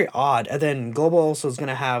 very odd. And then Global also is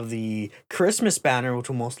gonna have the Christmas banner, which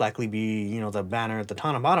will most likely be, you know, the banner, the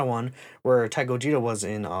Tanabata one, where Tai Gogeta was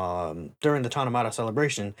in during the Tanabata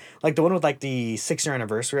celebration, like the one with like the 6-year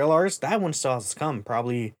anniversary LRs. That one still has to come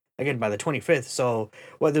probably again by the 25th. So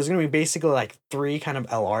what, there's gonna be basically like 3 kind of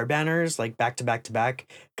LR banners like back to back to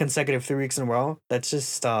back consecutive 3 weeks in a row. That's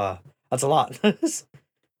just that's a lot.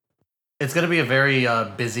 It's going to be a very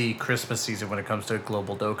busy Christmas season when it comes to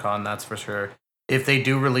global Dokkan, that's for sure. If they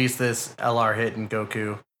do release this LR Hit and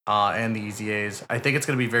Goku and the EZAs, I think it's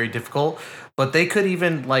going to be very difficult. But they could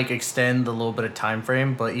even like extend a little bit of time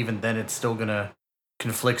frame, but even then it's still going to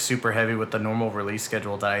conflict super heavy with the normal release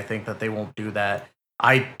schedule. That I think that they won't do that.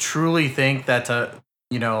 I truly think that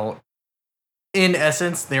you know, in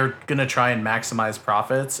essence, they're going to try and maximize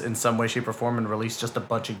profits in some way, shape, or form and release just a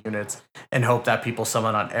bunch of units and hope that people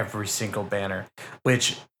summon on every single banner,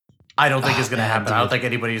 which I don't think is going to happen. Dude. I don't think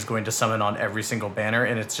anybody is going to summon on every single banner,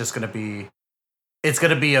 and it's just going to be, it's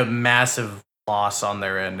going to be a massive loss on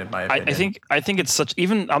their end, in my opinion. I think it's such,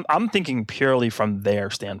 even I'm thinking purely from their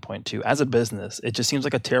standpoint too. As a business, it just seems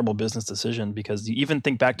like a terrible business decision, because you even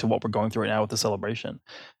think back to what we're going through right now with the celebration.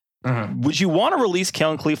 Mhm. Would you want to release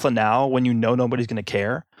Kale and Caulifla now when you know nobody's going to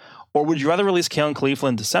care? Or would you rather release Kale and Caulifla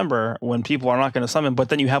in December when people are not going to summon, but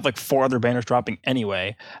then you have like 4 other banners dropping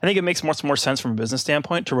anyway? I think it makes much more sense from a business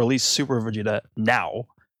standpoint to release Super Vegeta now,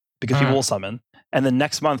 because people will summon. And then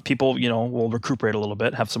next month, people, you know, will recuperate a little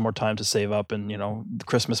bit, have some more time to save up and, you know,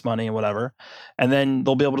 Christmas money and whatever. And then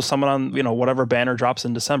they'll be able to summon on, you know, whatever banner drops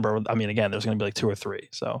in December. I mean, again, there's going to be like 2 or 3.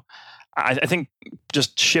 So I think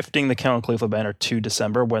just shifting the Kale and Caulifla banner to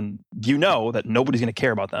December when you know that nobody's going to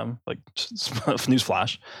care about them, like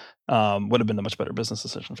newsflash, would have been a much better business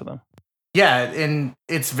decision for them. Yeah, and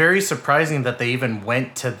it's very surprising that they even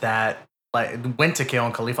went to that, like went to Kale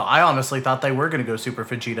and Caulifla. I honestly thought they were going to go Super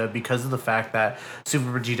Vegeta because of the fact that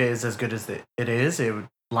Super Vegeta is as good as it is. It would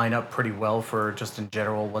line up pretty well for just in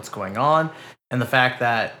general what's going on, and the fact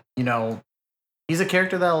that, you know, he's a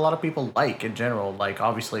character that a lot of people like in general. Like,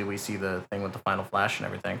 obviously, we see the thing with the Final Flash and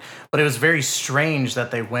everything. But it was very strange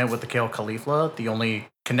that they went with the Kale Caulifla. The only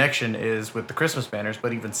connection is with the Christmas banners.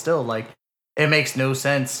 But even still, like, it makes no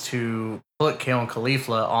sense to put Kale and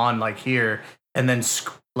Caulifla on, like, here and then,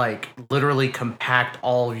 like, literally compact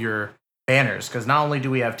all of your banners. Because not only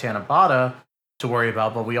do we have Tanabata to worry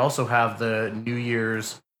about, but we also have the New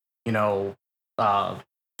Year's, you know,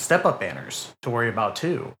 step-up banners to worry about,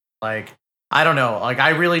 too. Like, I don't know. Like, I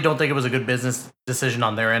really don't think it was a good business decision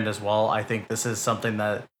on their end as well. I think this is something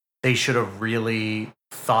that they should have really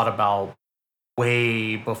thought about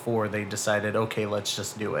way before they decided, okay, let's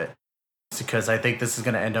just do it. It's because I think this is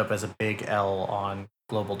going to end up as a big L on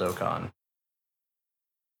Global Dokkan.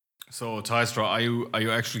 So, Tystra, are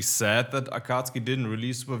you actually sad that Akatsuki didn't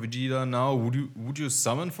release Super Vegeta now? Would you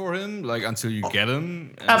summon for him, like, until you get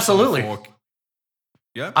him? And Absolutely.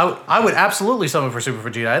 Yeah? I would absolutely summon for Super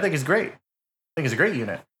Vegeta. I think he's great. I think he's a great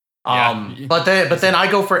unit. Yeah. But then I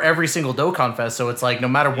go for every single Dokkan Fest, so it's like no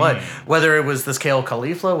matter what, whether it was this Kale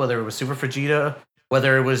Caulifla, whether it was Super Vegeta,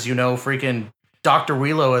 whether it was, you know, freaking Dr.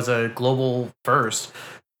 Wheelo as a global first,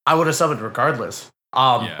 I would have summoned regardless.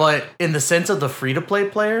 Yeah. But in the sense of the free to play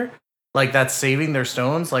player, like that's saving their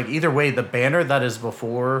stones, like either way, the banner that is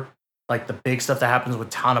before like the big stuff that happens with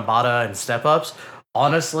Tanabata and step ups,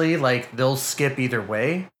 honestly, like they'll skip either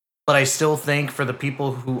way. But I still think for the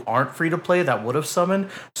people who aren't free to play that would have summoned,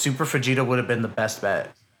 Super Vegeta would have been the best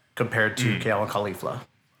bet compared to Kale and Caulifla.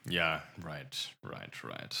 Yeah, right.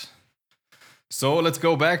 So let's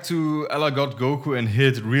go back to LR got Goku and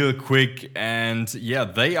Hit real quick. And yeah,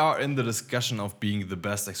 they are in the discussion of being the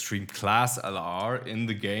best extreme class LR in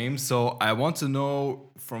the game. So I want to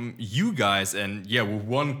know from you guys, and yeah, with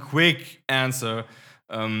one quick answer,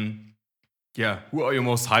 yeah, who are you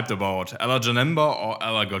most hyped about? LR Janemba or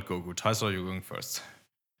LR got Goku? Tyson, you're going first.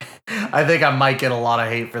 I think I might get a lot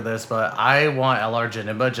of hate for this, but I want LR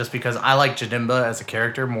Janemba just because I like Janemba as a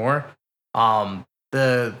character more.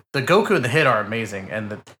 The Goku and the Hit are amazing,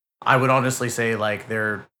 and I would honestly say like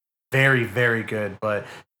they're very, very good. But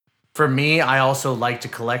for me, I also like to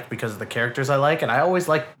collect because of the characters I like, and I always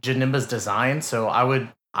like Janemba's design. So I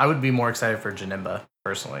would be more excited for Janemba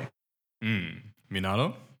personally.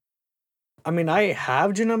 Minato? I mean, I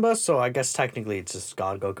have Janemba, so I guess technically it's just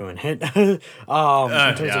God, Goku, and Hit. In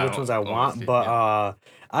terms of which ones I want, but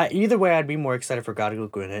either way, I'd be more excited for God,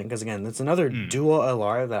 Goku, and Hit because again, it's another dual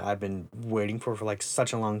LR that I've been waiting for like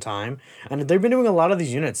such a long time, and they've been doing a lot of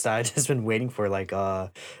these units that I just been waiting for, like the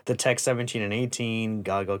Tech 17 and 18,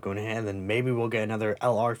 God, Goku, and Hit, and then maybe we'll get another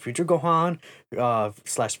LR Future Gohan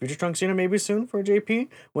 / Future Trunks unit maybe soon for JP,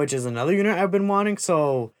 which is another unit I've been wanting.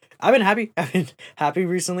 So. I've been happy. I've been happy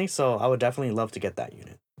recently, so I would definitely love to get that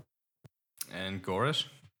unit. And Gorish,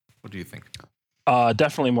 what do you think?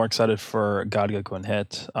 Definitely more excited for God, Goku, and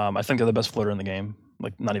Hit. I think they're the best floater in the game.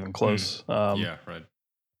 Like, not even close. Yeah, right.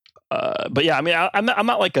 But yeah, I mean, I'm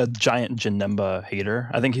not like a giant Janemba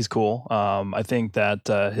hater. I think he's cool. I think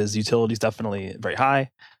that his utility is definitely very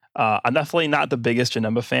high. I'm definitely not the biggest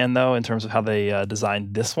Janemba fan, though, in terms of how they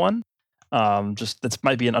designed this one. Just this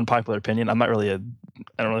might be an unpopular opinion. I'm not really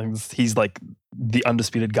I don't know if he's like the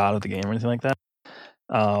undisputed god of the game or anything like that.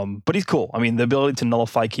 But he's cool. I mean, the ability to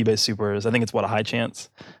nullify key-based supers, I think it's a high chance.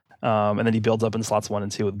 And then he builds up in slots 1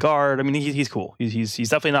 and 2 with guard. I mean, he's cool. He's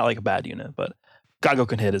definitely not like a bad unit, but God,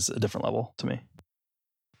 Goku, and Hit is a different level to me.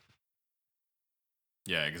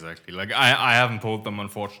 Yeah, exactly. Like I haven't pulled them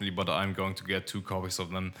unfortunately, but I'm going to get 2 copies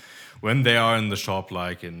of them when they are in the shop,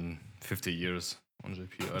 like in 50 years. On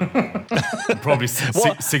JP, I don't know. Probably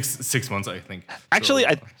six months, I think. Actually,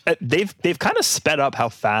 so, they've kind of sped up how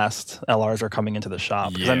fast LRs are coming into the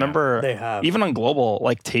shop. Because I remember they have. Even on global,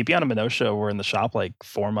 like Tapion and Minosha were in the shop like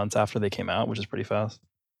 4 months after they came out, which is pretty fast.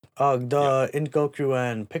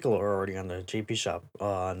 Goku and Piccolo are already on the JP shop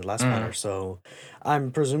on the last banner, so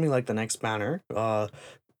I'm presuming like the next banner,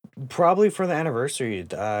 probably for the anniversary,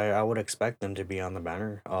 I would expect them to be on the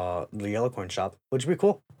banner, the Yellow Coin shop, which would be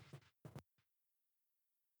cool.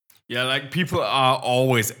 Yeah, like people are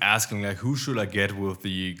always asking, like, who should I get with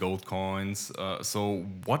the gold coins? So,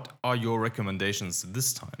 what are your recommendations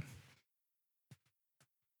this time?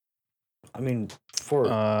 I mean, for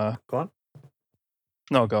go on.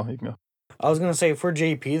 No, go. You can go. I was gonna say for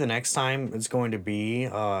JP, the next time it's going to be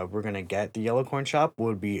we're gonna get the Yellow Coin shop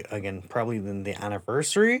would be again probably then the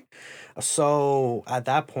anniversary. So at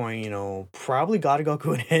that point, probably Gotta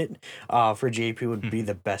Goku and Hit for JP would be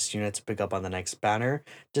the best unit to pick up on the next banner.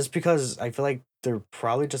 Just because I feel like they're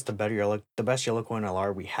probably just the best Yellow Coin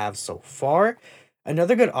LR we have so far.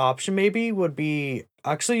 Another good option maybe would be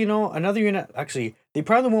actually, another unit. Actually, they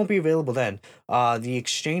probably won't be available then. The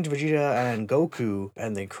Exchange Vegeta and Goku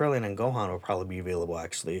and the Krillin and Gohan will probably be available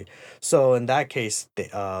actually. So in that case, the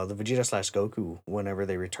Vegeta / Goku, whenever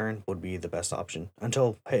they return, would be the best option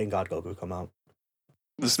until Hit and God Goku come out.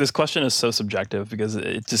 This question is so subjective because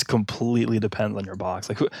it just completely depends on your box.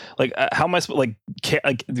 Like, how am I like?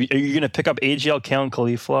 Are you gonna pick up AGL, Kale, and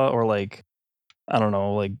Caulifla, or like? I don't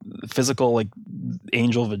know, like physical, like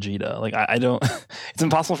Angel Vegeta. Like I don't. It's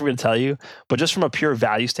impossible for me to tell you. But just from a pure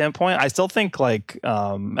value standpoint, I still think like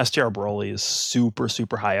STR Broly is super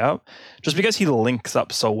super high up, just because he links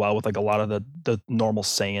up so well with like a lot of the normal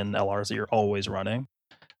Saiyan LRs that you're always running,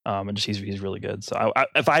 and just he's really good. So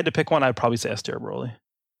if I had to pick one, I'd probably say STR Broly.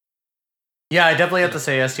 Yeah, I definitely have to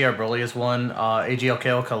say STR Broly is one. AGL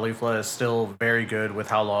Kale Caulifla is still very good with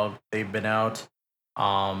how long they've been out.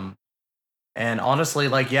 And honestly,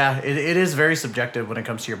 like, yeah, it is very subjective when it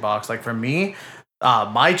comes to your box. Like, for me,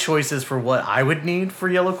 my choices for what I would need for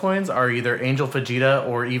yellow coins are either Angel Vegeta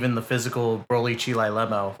or even the physical Broly Chile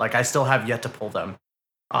Lemo. Like, I still have yet to pull them.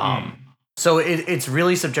 So it's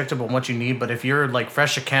really subjective on what you need. But if you're, like,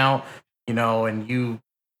 fresh account, and you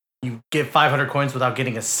you get 500 coins without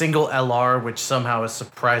getting a single LR, which somehow is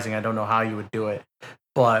surprising. I don't know how you would do it,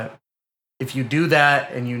 but if you do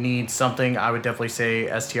that and you need something, I would definitely say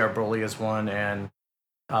STR Broly is one, and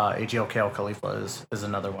AGL KL Khalifa is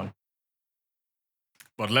another one.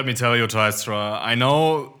 But let me tell you, Tystra, I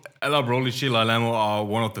know Ella Broly, Sheila Lamo are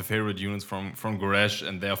one of the favorite units from Goresh,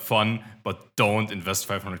 and they're fun, but don't invest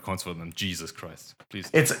 500 coins for them. Jesus Christ,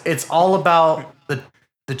 please. It's all about the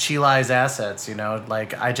Chilai's assets, you know?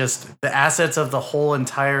 Like, the assets of the whole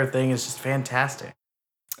entire thing is just fantastic.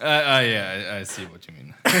 Yeah, I see what you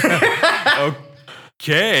mean.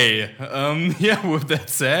 Okay. Yeah, with that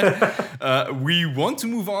said, we want to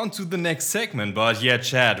move on to the next segment, but yeah,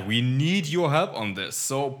 Chad, we need your help on this.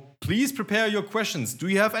 So please prepare your questions. Do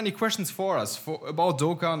you have any questions for us about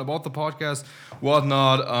Dokkan, about the podcast,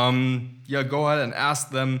 whatnot? Yeah, go ahead and ask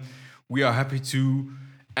them. We are happy to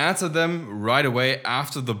answer them right away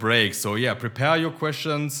after the break. So yeah, prepare your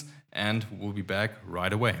questions and we'll be back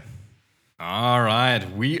right away. All right,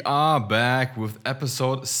 we are back with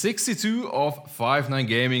episode 62 of 5-9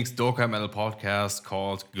 Gaming's Dokkan Metal podcast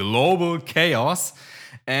called Global Chaos.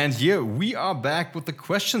 And here we are back with the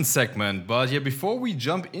question segment. But yeah, before we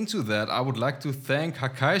jump into that, I would like to thank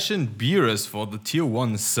Hakaishin Beerus for the tier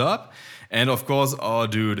 1 sub. And of course, our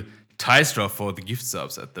dude Tystra for the gift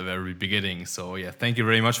subs at the very beginning. So yeah, thank you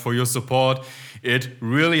very much for your support. It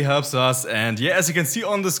really helps us. And yeah, as you can see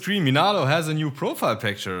on the screen, Minato has a new profile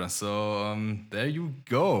picture. So there you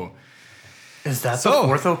go. Is that the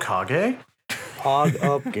fourth Hokage? Pog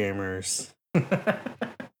up, gamers.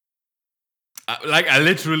 I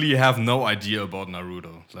literally have no idea about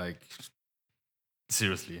Naruto. Like,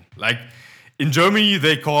 seriously. Like, in Germany,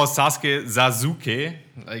 they call Sasuke Sasuke.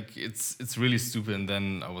 Like, it's really stupid. And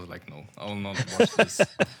then I was like, no, I will not watch this.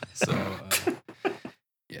 So,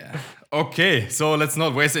 yeah. Okay, so let's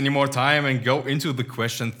not waste any more time and go into the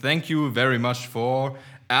question. Thank you very much for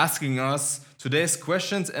asking us today's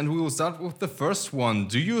questions. And we will start with the first one.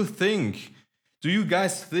 Do you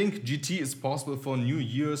guys think GT is possible for New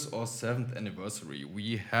Year's or 7th anniversary?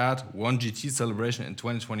 We had one GT celebration in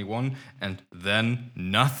 2021 and then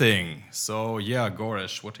nothing. So yeah,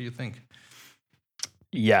 Goresh, what do you think?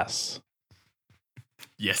 Yes.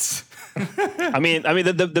 Yes. I mean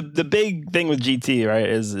the big thing with GT, right,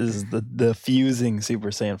 is the fusing Super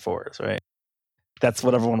Saiyan 4s, right? That's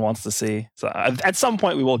what everyone wants to see. So at some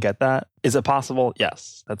point we will get that. Is it possible?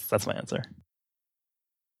 Yes. That's my answer.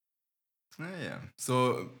 Yeah.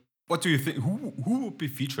 So, what do you think? Who would be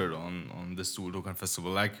featured on this Dual Dokkan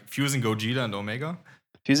Festival? Like fusing Gogeta and Omega?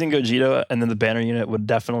 Fusing Gogeta and then the banner unit would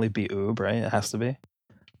definitely be Oob, right? It has to be.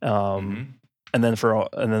 And then for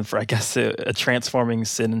I guess a transforming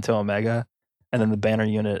Sin into Omega, and then the banner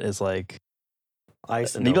unit is like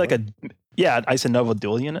Ice and maybe Nova. like Ice and Nova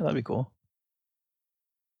dual unit. That'd be cool.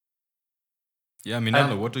 Yeah,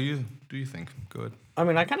 Minato, what do you think? Good. I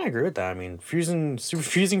mean, I kind of agree with that. I mean, fusing Super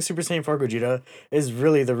Saiyan 4 Gogeta is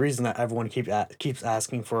really the reason that everyone keeps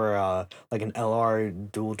asking for like an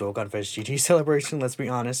LR dual Dokkan Fest GT celebration. Let's be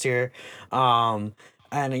honest here. And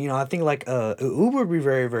you know, I think like Oob would be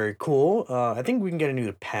very, very cool. I think we can get a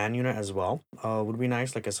new Pan unit as well. Would be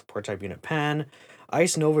nice, like a support type unit Pan.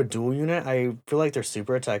 Ice Nova dual unit. I feel like their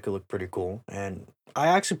super attack could look pretty cool, and I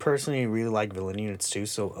actually personally really like villain units too.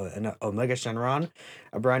 So an Omega Shenron,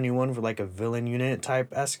 a brand new one for like a villain unit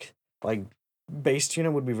type esque like based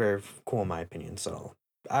unit would be very cool in my opinion. So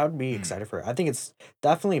I would be excited for it. I think it's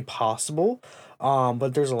definitely possible,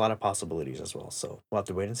 but there's a lot of possibilities as well. So we'll have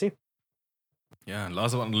to wait and see. Yeah, and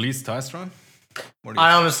last but not least, Tystra.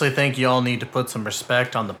 I honestly think y'all need to put some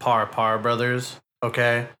respect on the Par brothers.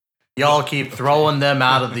 Okay, y'all keep throwing them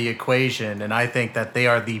out of the equation, and I think that they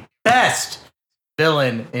are the best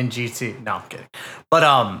villain in GT. No, I'm kidding. But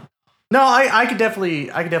no, I could definitely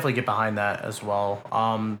get behind that as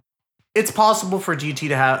well. It's possible for GT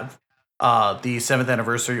to have the 7th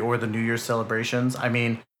anniversary or the New Year's celebrations. I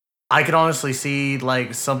mean, I could honestly see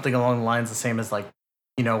like something along the lines the same as like,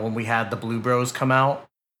 you know, when we had the Blue Bros come out.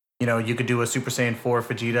 You know, you could do a Super Saiyan 4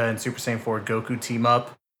 Vegeta and Super Saiyan 4 Goku team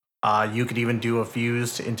up. You could even do a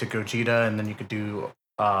fused into Gogeta, and then you could do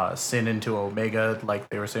Sin into Omega, like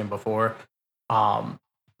they were saying before.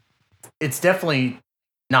 It's definitely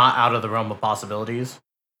not out of the realm of possibilities,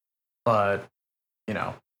 but you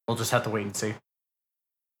know, we'll just have to wait and see.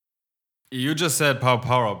 You just said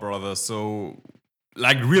Power brother. So,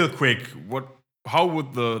 like, real quick, how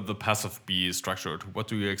would the passive be structured? What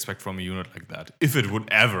do you expect from a unit like that, if it would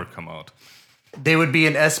ever come out? They would be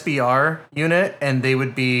an SBR unit, and they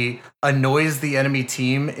would be annoys the enemy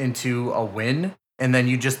team into a win, and then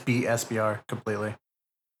you just beat SBR completely.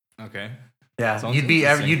 Okay. Yeah, Sounds you'd be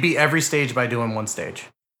interesting. every stage by doing one stage.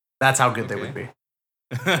 That's how good they would be.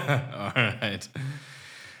 All right.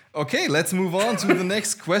 Okay, let's move on to the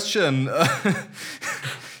next question.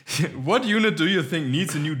 What unit do you think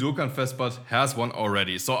needs a new Dokkan Fest but has one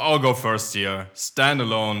already? So I'll go first here.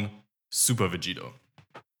 Standalone Super Vegito.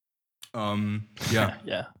 Yeah.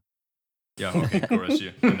 Yeah. Yeah, okay,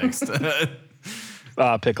 Koreshi, the next.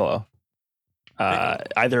 Piccolo.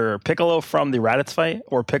 Either Piccolo from the Raditz fight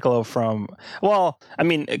or Piccolo from. Well, I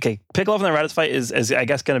mean, okay, Piccolo from the Raditz fight is I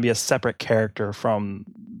guess going to be a separate character from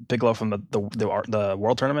Piccolo from the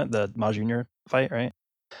World Tournament, the Maj Junior fight, right?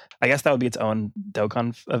 I guess that would be its own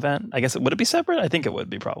Dokkan event. I guess would it be separate? I think it would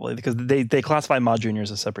be probably because they classify Maj Junior as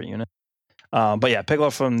a separate unit. But yeah, Piccolo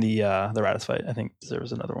from the Raditz fight, I think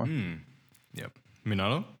deserves another one. Yep.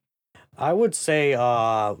 Minato? I would say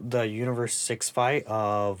the Universe 6 fight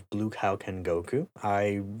of Blue Cow Ken Goku.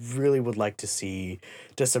 I really would like to see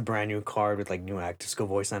just a brand new card with like new active skill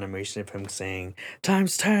voice animation of him saying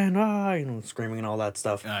times 10, screaming and all that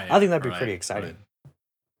stuff. Yeah, I think that'd be pretty exciting.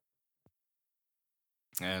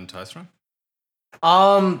 Right. And Tystra?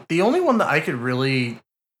 The only one that I could really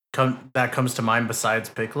comes to mind besides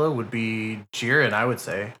Piccolo would be Jiren, I would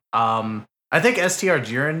say. I think STR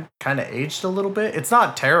Jiren kind of aged a little bit. It's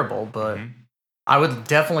not terrible, but I would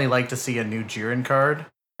definitely like to see a new Jiren card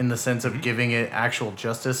in the sense of giving it actual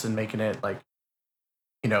justice and making it like,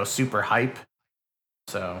 super hype.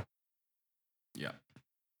 So, yeah.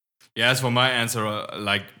 As for my answer,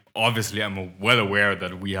 obviously I'm well aware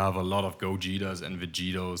that we have a lot of Gogetas and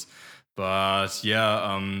Vegetos, but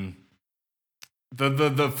yeah,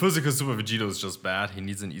 the physical Super Vegito is just bad. He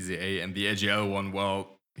needs an Easy A, and the AGL one,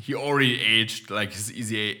 well, he already aged, like his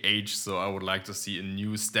Easy A aged, so I would like to see a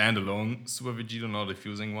new standalone Super Vegito, not a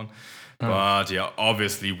fusing one. But yeah,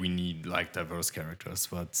 obviously we need like diverse characters.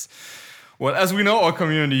 But well, as we know, our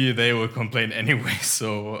community, they will complain anyway.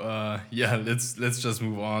 So yeah, let's just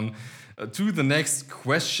move on to the next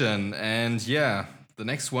question. And yeah, the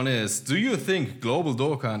next one is: do you think Global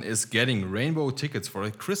Dokkan is getting rainbow tickets for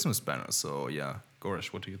a Christmas banner? So yeah,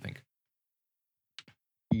 Goresh, what do you think?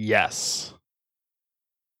 Yes.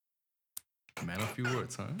 Man of few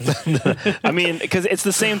words, huh? I mean, because it's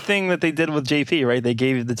the same thing that they did with JP, right? They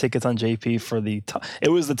gave the tickets on JP for it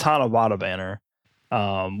was the Tanabata banner,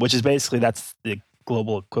 which is basically that's the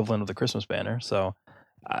global equivalent of the Christmas banner. So,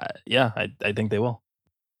 yeah, I think they will.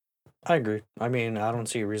 I agree. I mean, I don't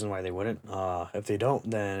see a reason why they wouldn't. If they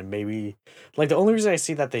don't, then maybe like the only reason I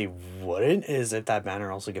see that they wouldn't is if that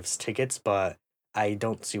banner also gives tickets, but I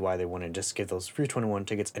don't see why they wouldn't just give those free 21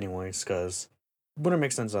 tickets anyways, because it wouldn't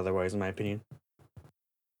make sense otherwise, in my opinion.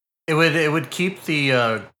 It would keep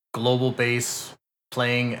the global base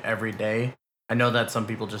playing every day. I know that some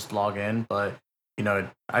people just log in, but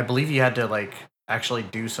I believe you had to like actually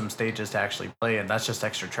do some stages to actually play, and that's just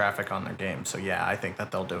extra traffic on their game. So yeah, I think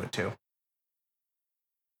that they'll do it too.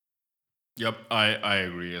 Yep, I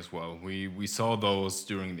agree as well. We saw those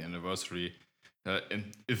during the anniversary.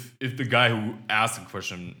 And if the guy who asked the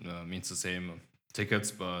question means the same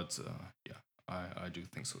tickets, but yeah, I do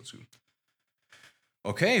think so too.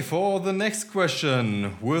 Okay, for the next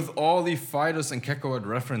question, with all the fighters and Kakarot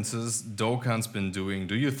references Dokkan's been doing,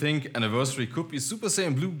 do you think Anniversary could be Super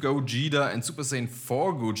Saiyan Blue Gogeta and Super Saiyan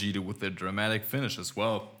 4 Gogeta with their dramatic finishes?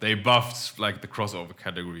 Well, they buffed like the crossover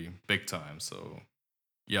category big time, so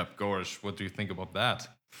yeah, Goresh, what do you think about that?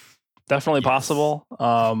 Definitely possible.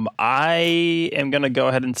 I am going to go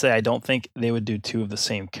ahead and say I don't think they would do two of the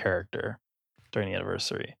same character during the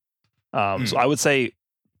anniversary. So I would say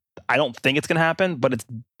I don't think it's going to happen, but it's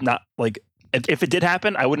not like if it did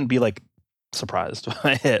happen, I wouldn't be like surprised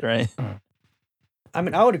by it, right? I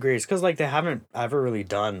mean, I would agree. It's because like they haven't ever really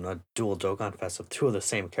done a dual Dokkan Fest of two of the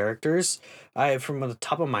same characters. From the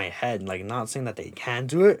top of my head, like not saying that they can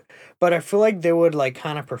do it, but I feel like they would like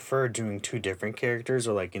kind of prefer doing two different characters,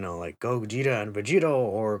 or like like Gogeta and Vegito,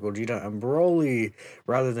 or Gogeta and Broly,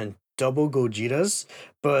 rather than double Gogetas.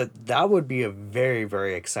 But that would be a very,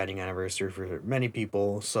 very exciting anniversary for many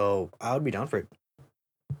people. So I would be down for it.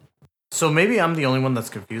 So maybe I'm the only one that's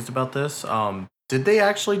confused about this. Did they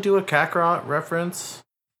actually do a Kakarot reference,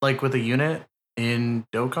 like with a unit in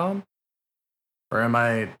Dokkan, or am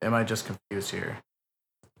I just confused here?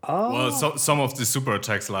 Well, some of the super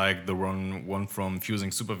attacks, like the one from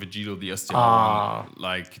fusing Super Vegito, the STR one,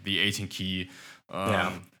 like the 18 key,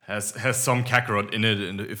 has some Kakarot in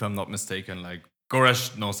it, if I'm not mistaken. Like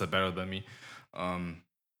Goresh knows that better than me.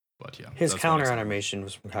 But yeah, his counter animation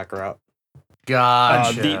was from Kakarot.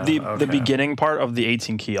 Gotcha. The beginning part of the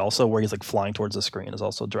 18 key also, where he's like flying towards the screen, is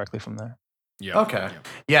also directly from there. Yeah. Okay.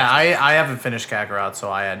 Yeah, I haven't finished Kakarot,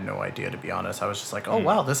 so I had no idea, to be honest. I was just like, oh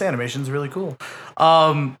wow, this animation's really cool.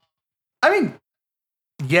 I mean,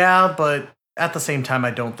 Yeah, but at the same time,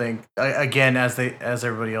 I don't think again as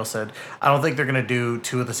everybody else said, I don't think they're gonna do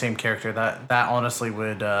two of the same character. That honestly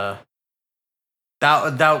would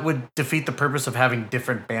that would defeat the purpose of having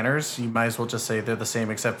different banners. You might as well just say they're the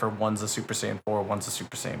same, except for one's a Super Saiyan 4, one's a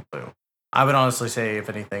Super Saiyan Blue. I would honestly say, if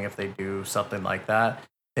anything, if they do something like that,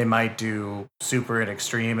 they might do Super and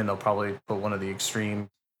Extreme, and they'll probably put one of the Extreme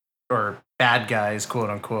or bad guys, quote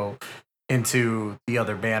unquote, into the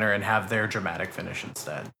other banner and have their dramatic finish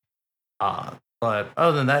instead. But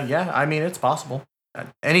other than that, yeah, I mean, it's possible.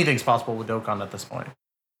 Anything's possible with Dokkan at this point.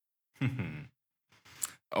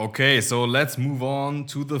 Okay, so let's move on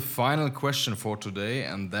to the final question for today,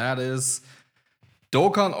 and that is,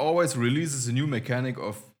 Dokkan always releases a new mechanic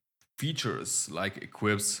of features like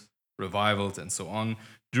equips, revivals, and so on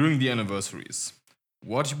during the anniversaries.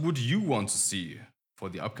 What would you want to see for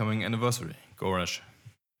the upcoming anniversary? Goresh.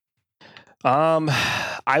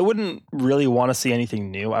 I wouldn't really want to see anything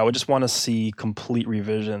new. I would just want to see complete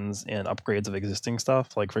revisions and upgrades of existing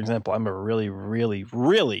stuff. Like, for example, I'm a really, really,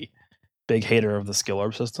 really big hater of the skill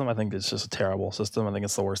orb system. I think it's just a terrible system. I think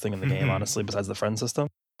it's the worst thing in the game, honestly, besides the friend system.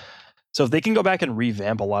 So if they can go back and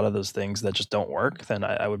revamp a lot of those things that just don't work, then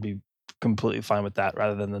I would be completely fine with that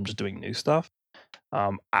rather than them just doing new stuff.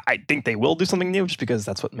 I think they will do something new just because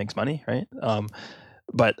that's what makes money, right?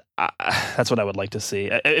 But that's what I would like to see.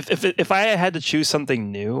 If I had to choose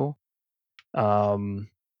something new,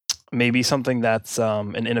 maybe something that's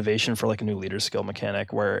an innovation for like a new leader skill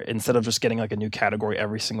mechanic, where instead of just getting like a new category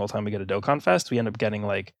every single time we get a Dokkan Fest, we end up getting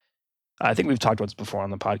like, I think we've talked about this before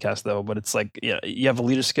on the podcast though, but it's like, yeah, you have a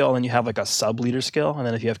leader skill and then you have like a sub leader skill, and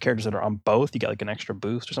then if you have characters that are on both, you get like an extra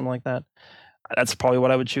boost or something like that. That's probably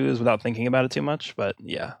what I would choose without thinking about it too much. But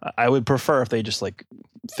yeah, I would prefer if they just like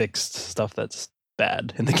fixed stuff that's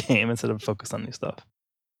bad in the game instead of focused on new stuff.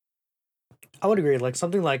 I would agree. Like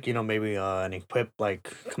something like, maybe an equip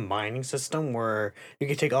like combining system where you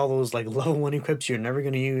could take all those like level 1 equips you're never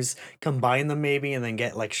gonna use, combine them maybe, and then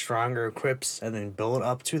get like stronger equips and then build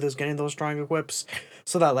up to those getting those strong equips.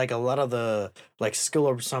 So that like a lot of the like skill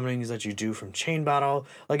orb summonings that you do from chain battle,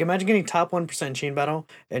 like imagine getting top 1% chain battle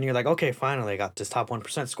and you're like, okay, finally I got this top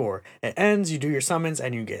 1% score. It ends, you do your summons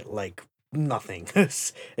and you get like nothing.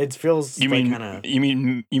 It feels You like mean kind of you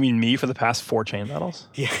mean me for the past 4 chain battles?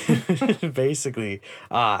 yeah, basically.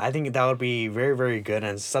 I think that would be very, very good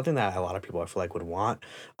and something that a lot of people I feel like would want.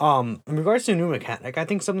 In regards to a new mechanic, I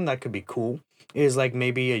think something that could be cool is like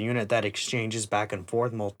maybe a unit that exchanges back and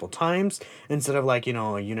forth multiple times instead of like, a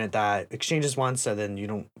unit that exchanges once and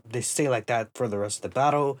then they stay like that for the rest of the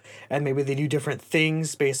battle, and maybe they do different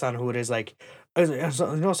things based on who it is. Like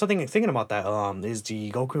something thinking about that is the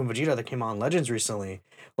Goku and Vegeta that came on Legends recently.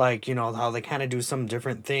 Like, how they kind of do some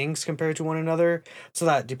different things compared to one another, so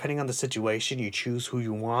that depending on the situation, you choose who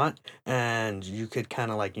you want, and you could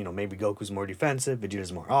kind of like, maybe Goku's more defensive,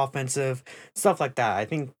 Vegeta's more offensive, stuff like that. I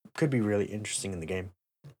think could be really interesting in the game.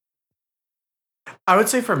 I would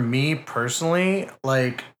say for me personally,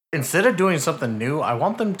 like instead of doing something new, I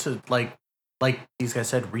want them to like these guys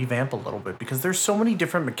said, revamp a little bit, because there's so many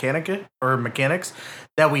different mechanics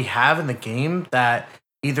that we have in the game that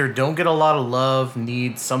either don't get a lot of love,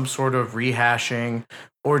 need some sort of rehashing,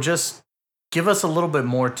 or just give us a little bit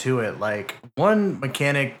more to it. Like one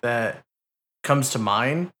mechanic that comes to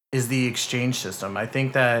mind is the exchange system. I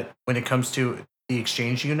think that when it comes to the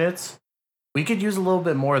exchange units, we could use a little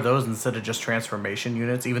bit more of those instead of just transformation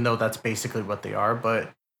units, even though that's basically what they are.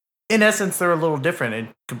 But in essence, they're a little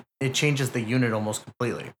different. It changes the unit almost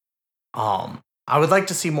completely. I would like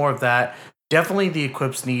to see more of that. Definitely the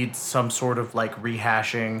equips need some sort of like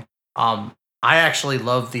rehashing. I actually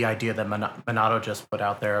love the idea that Minato just put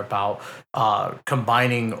out there about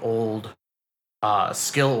combining old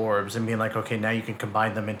skill orbs and being like, okay, now you can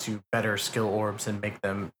combine them into better skill orbs and make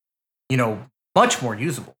them, much more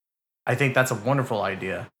usable. I think that's a wonderful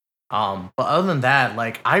idea. But other than that,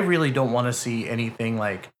 like, I really don't want to see anything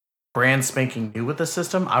like brand spanking new with the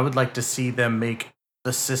system. I would like to see them make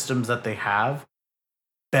the systems that they have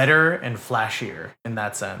better and flashier in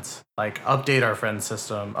that sense. Like update our friend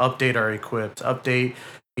system, update our equipped, update,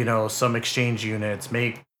 some exchange units,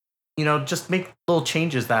 just make little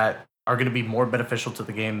changes that are going to be more beneficial to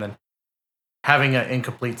the game than having an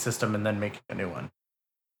incomplete system and then making a new one.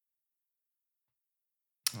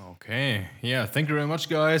 Okay, yeah, thank you very much,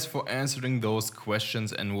 guys, for answering those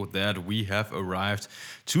questions. And with that, we have arrived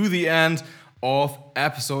to the end of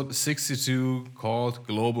episode 62 called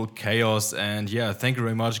Global Chaos. And yeah, thank you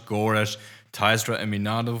very much, Goresh, Tystra, and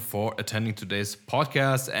Minato for attending today's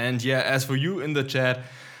podcast. And yeah, as for you in the chat,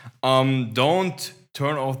 don't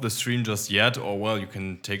turn off the stream just yet, or well, you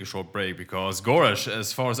can take a short break because Goresh,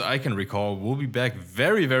 as far as I can recall, will be back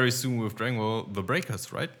very, very soon with Dragon Ball The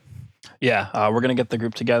Breakers, right? Yeah, we're gonna get the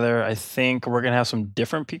group together. I think we're gonna have some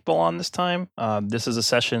different people on this time. This is a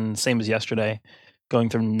session same as yesterday, going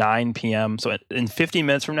through 9 p.m. So in 15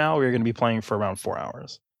 minutes from now, we're gonna be playing for around 4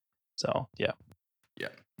 hours. So yeah. Yeah,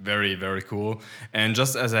 very, very cool. And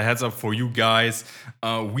just as a heads up for you guys,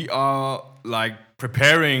 we are like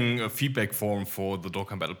preparing a feedback form for the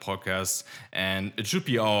Dokkan Battle podcast, and it should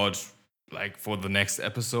be out like for the next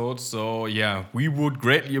episode. So yeah, we would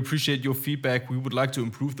greatly appreciate your feedback. We would like to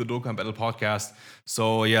improve the Dokkan Battle podcast.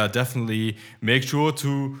 So yeah, definitely make sure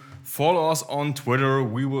to follow us on Twitter.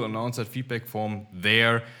 We will announce that feedback form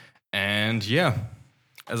there. And yeah,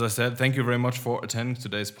 as I said, thank you very much for attending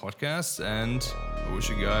today's podcast, and I wish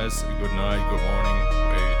you guys a good night, good morning,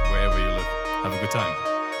 wherever you live. Have a good time.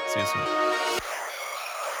 See you soon.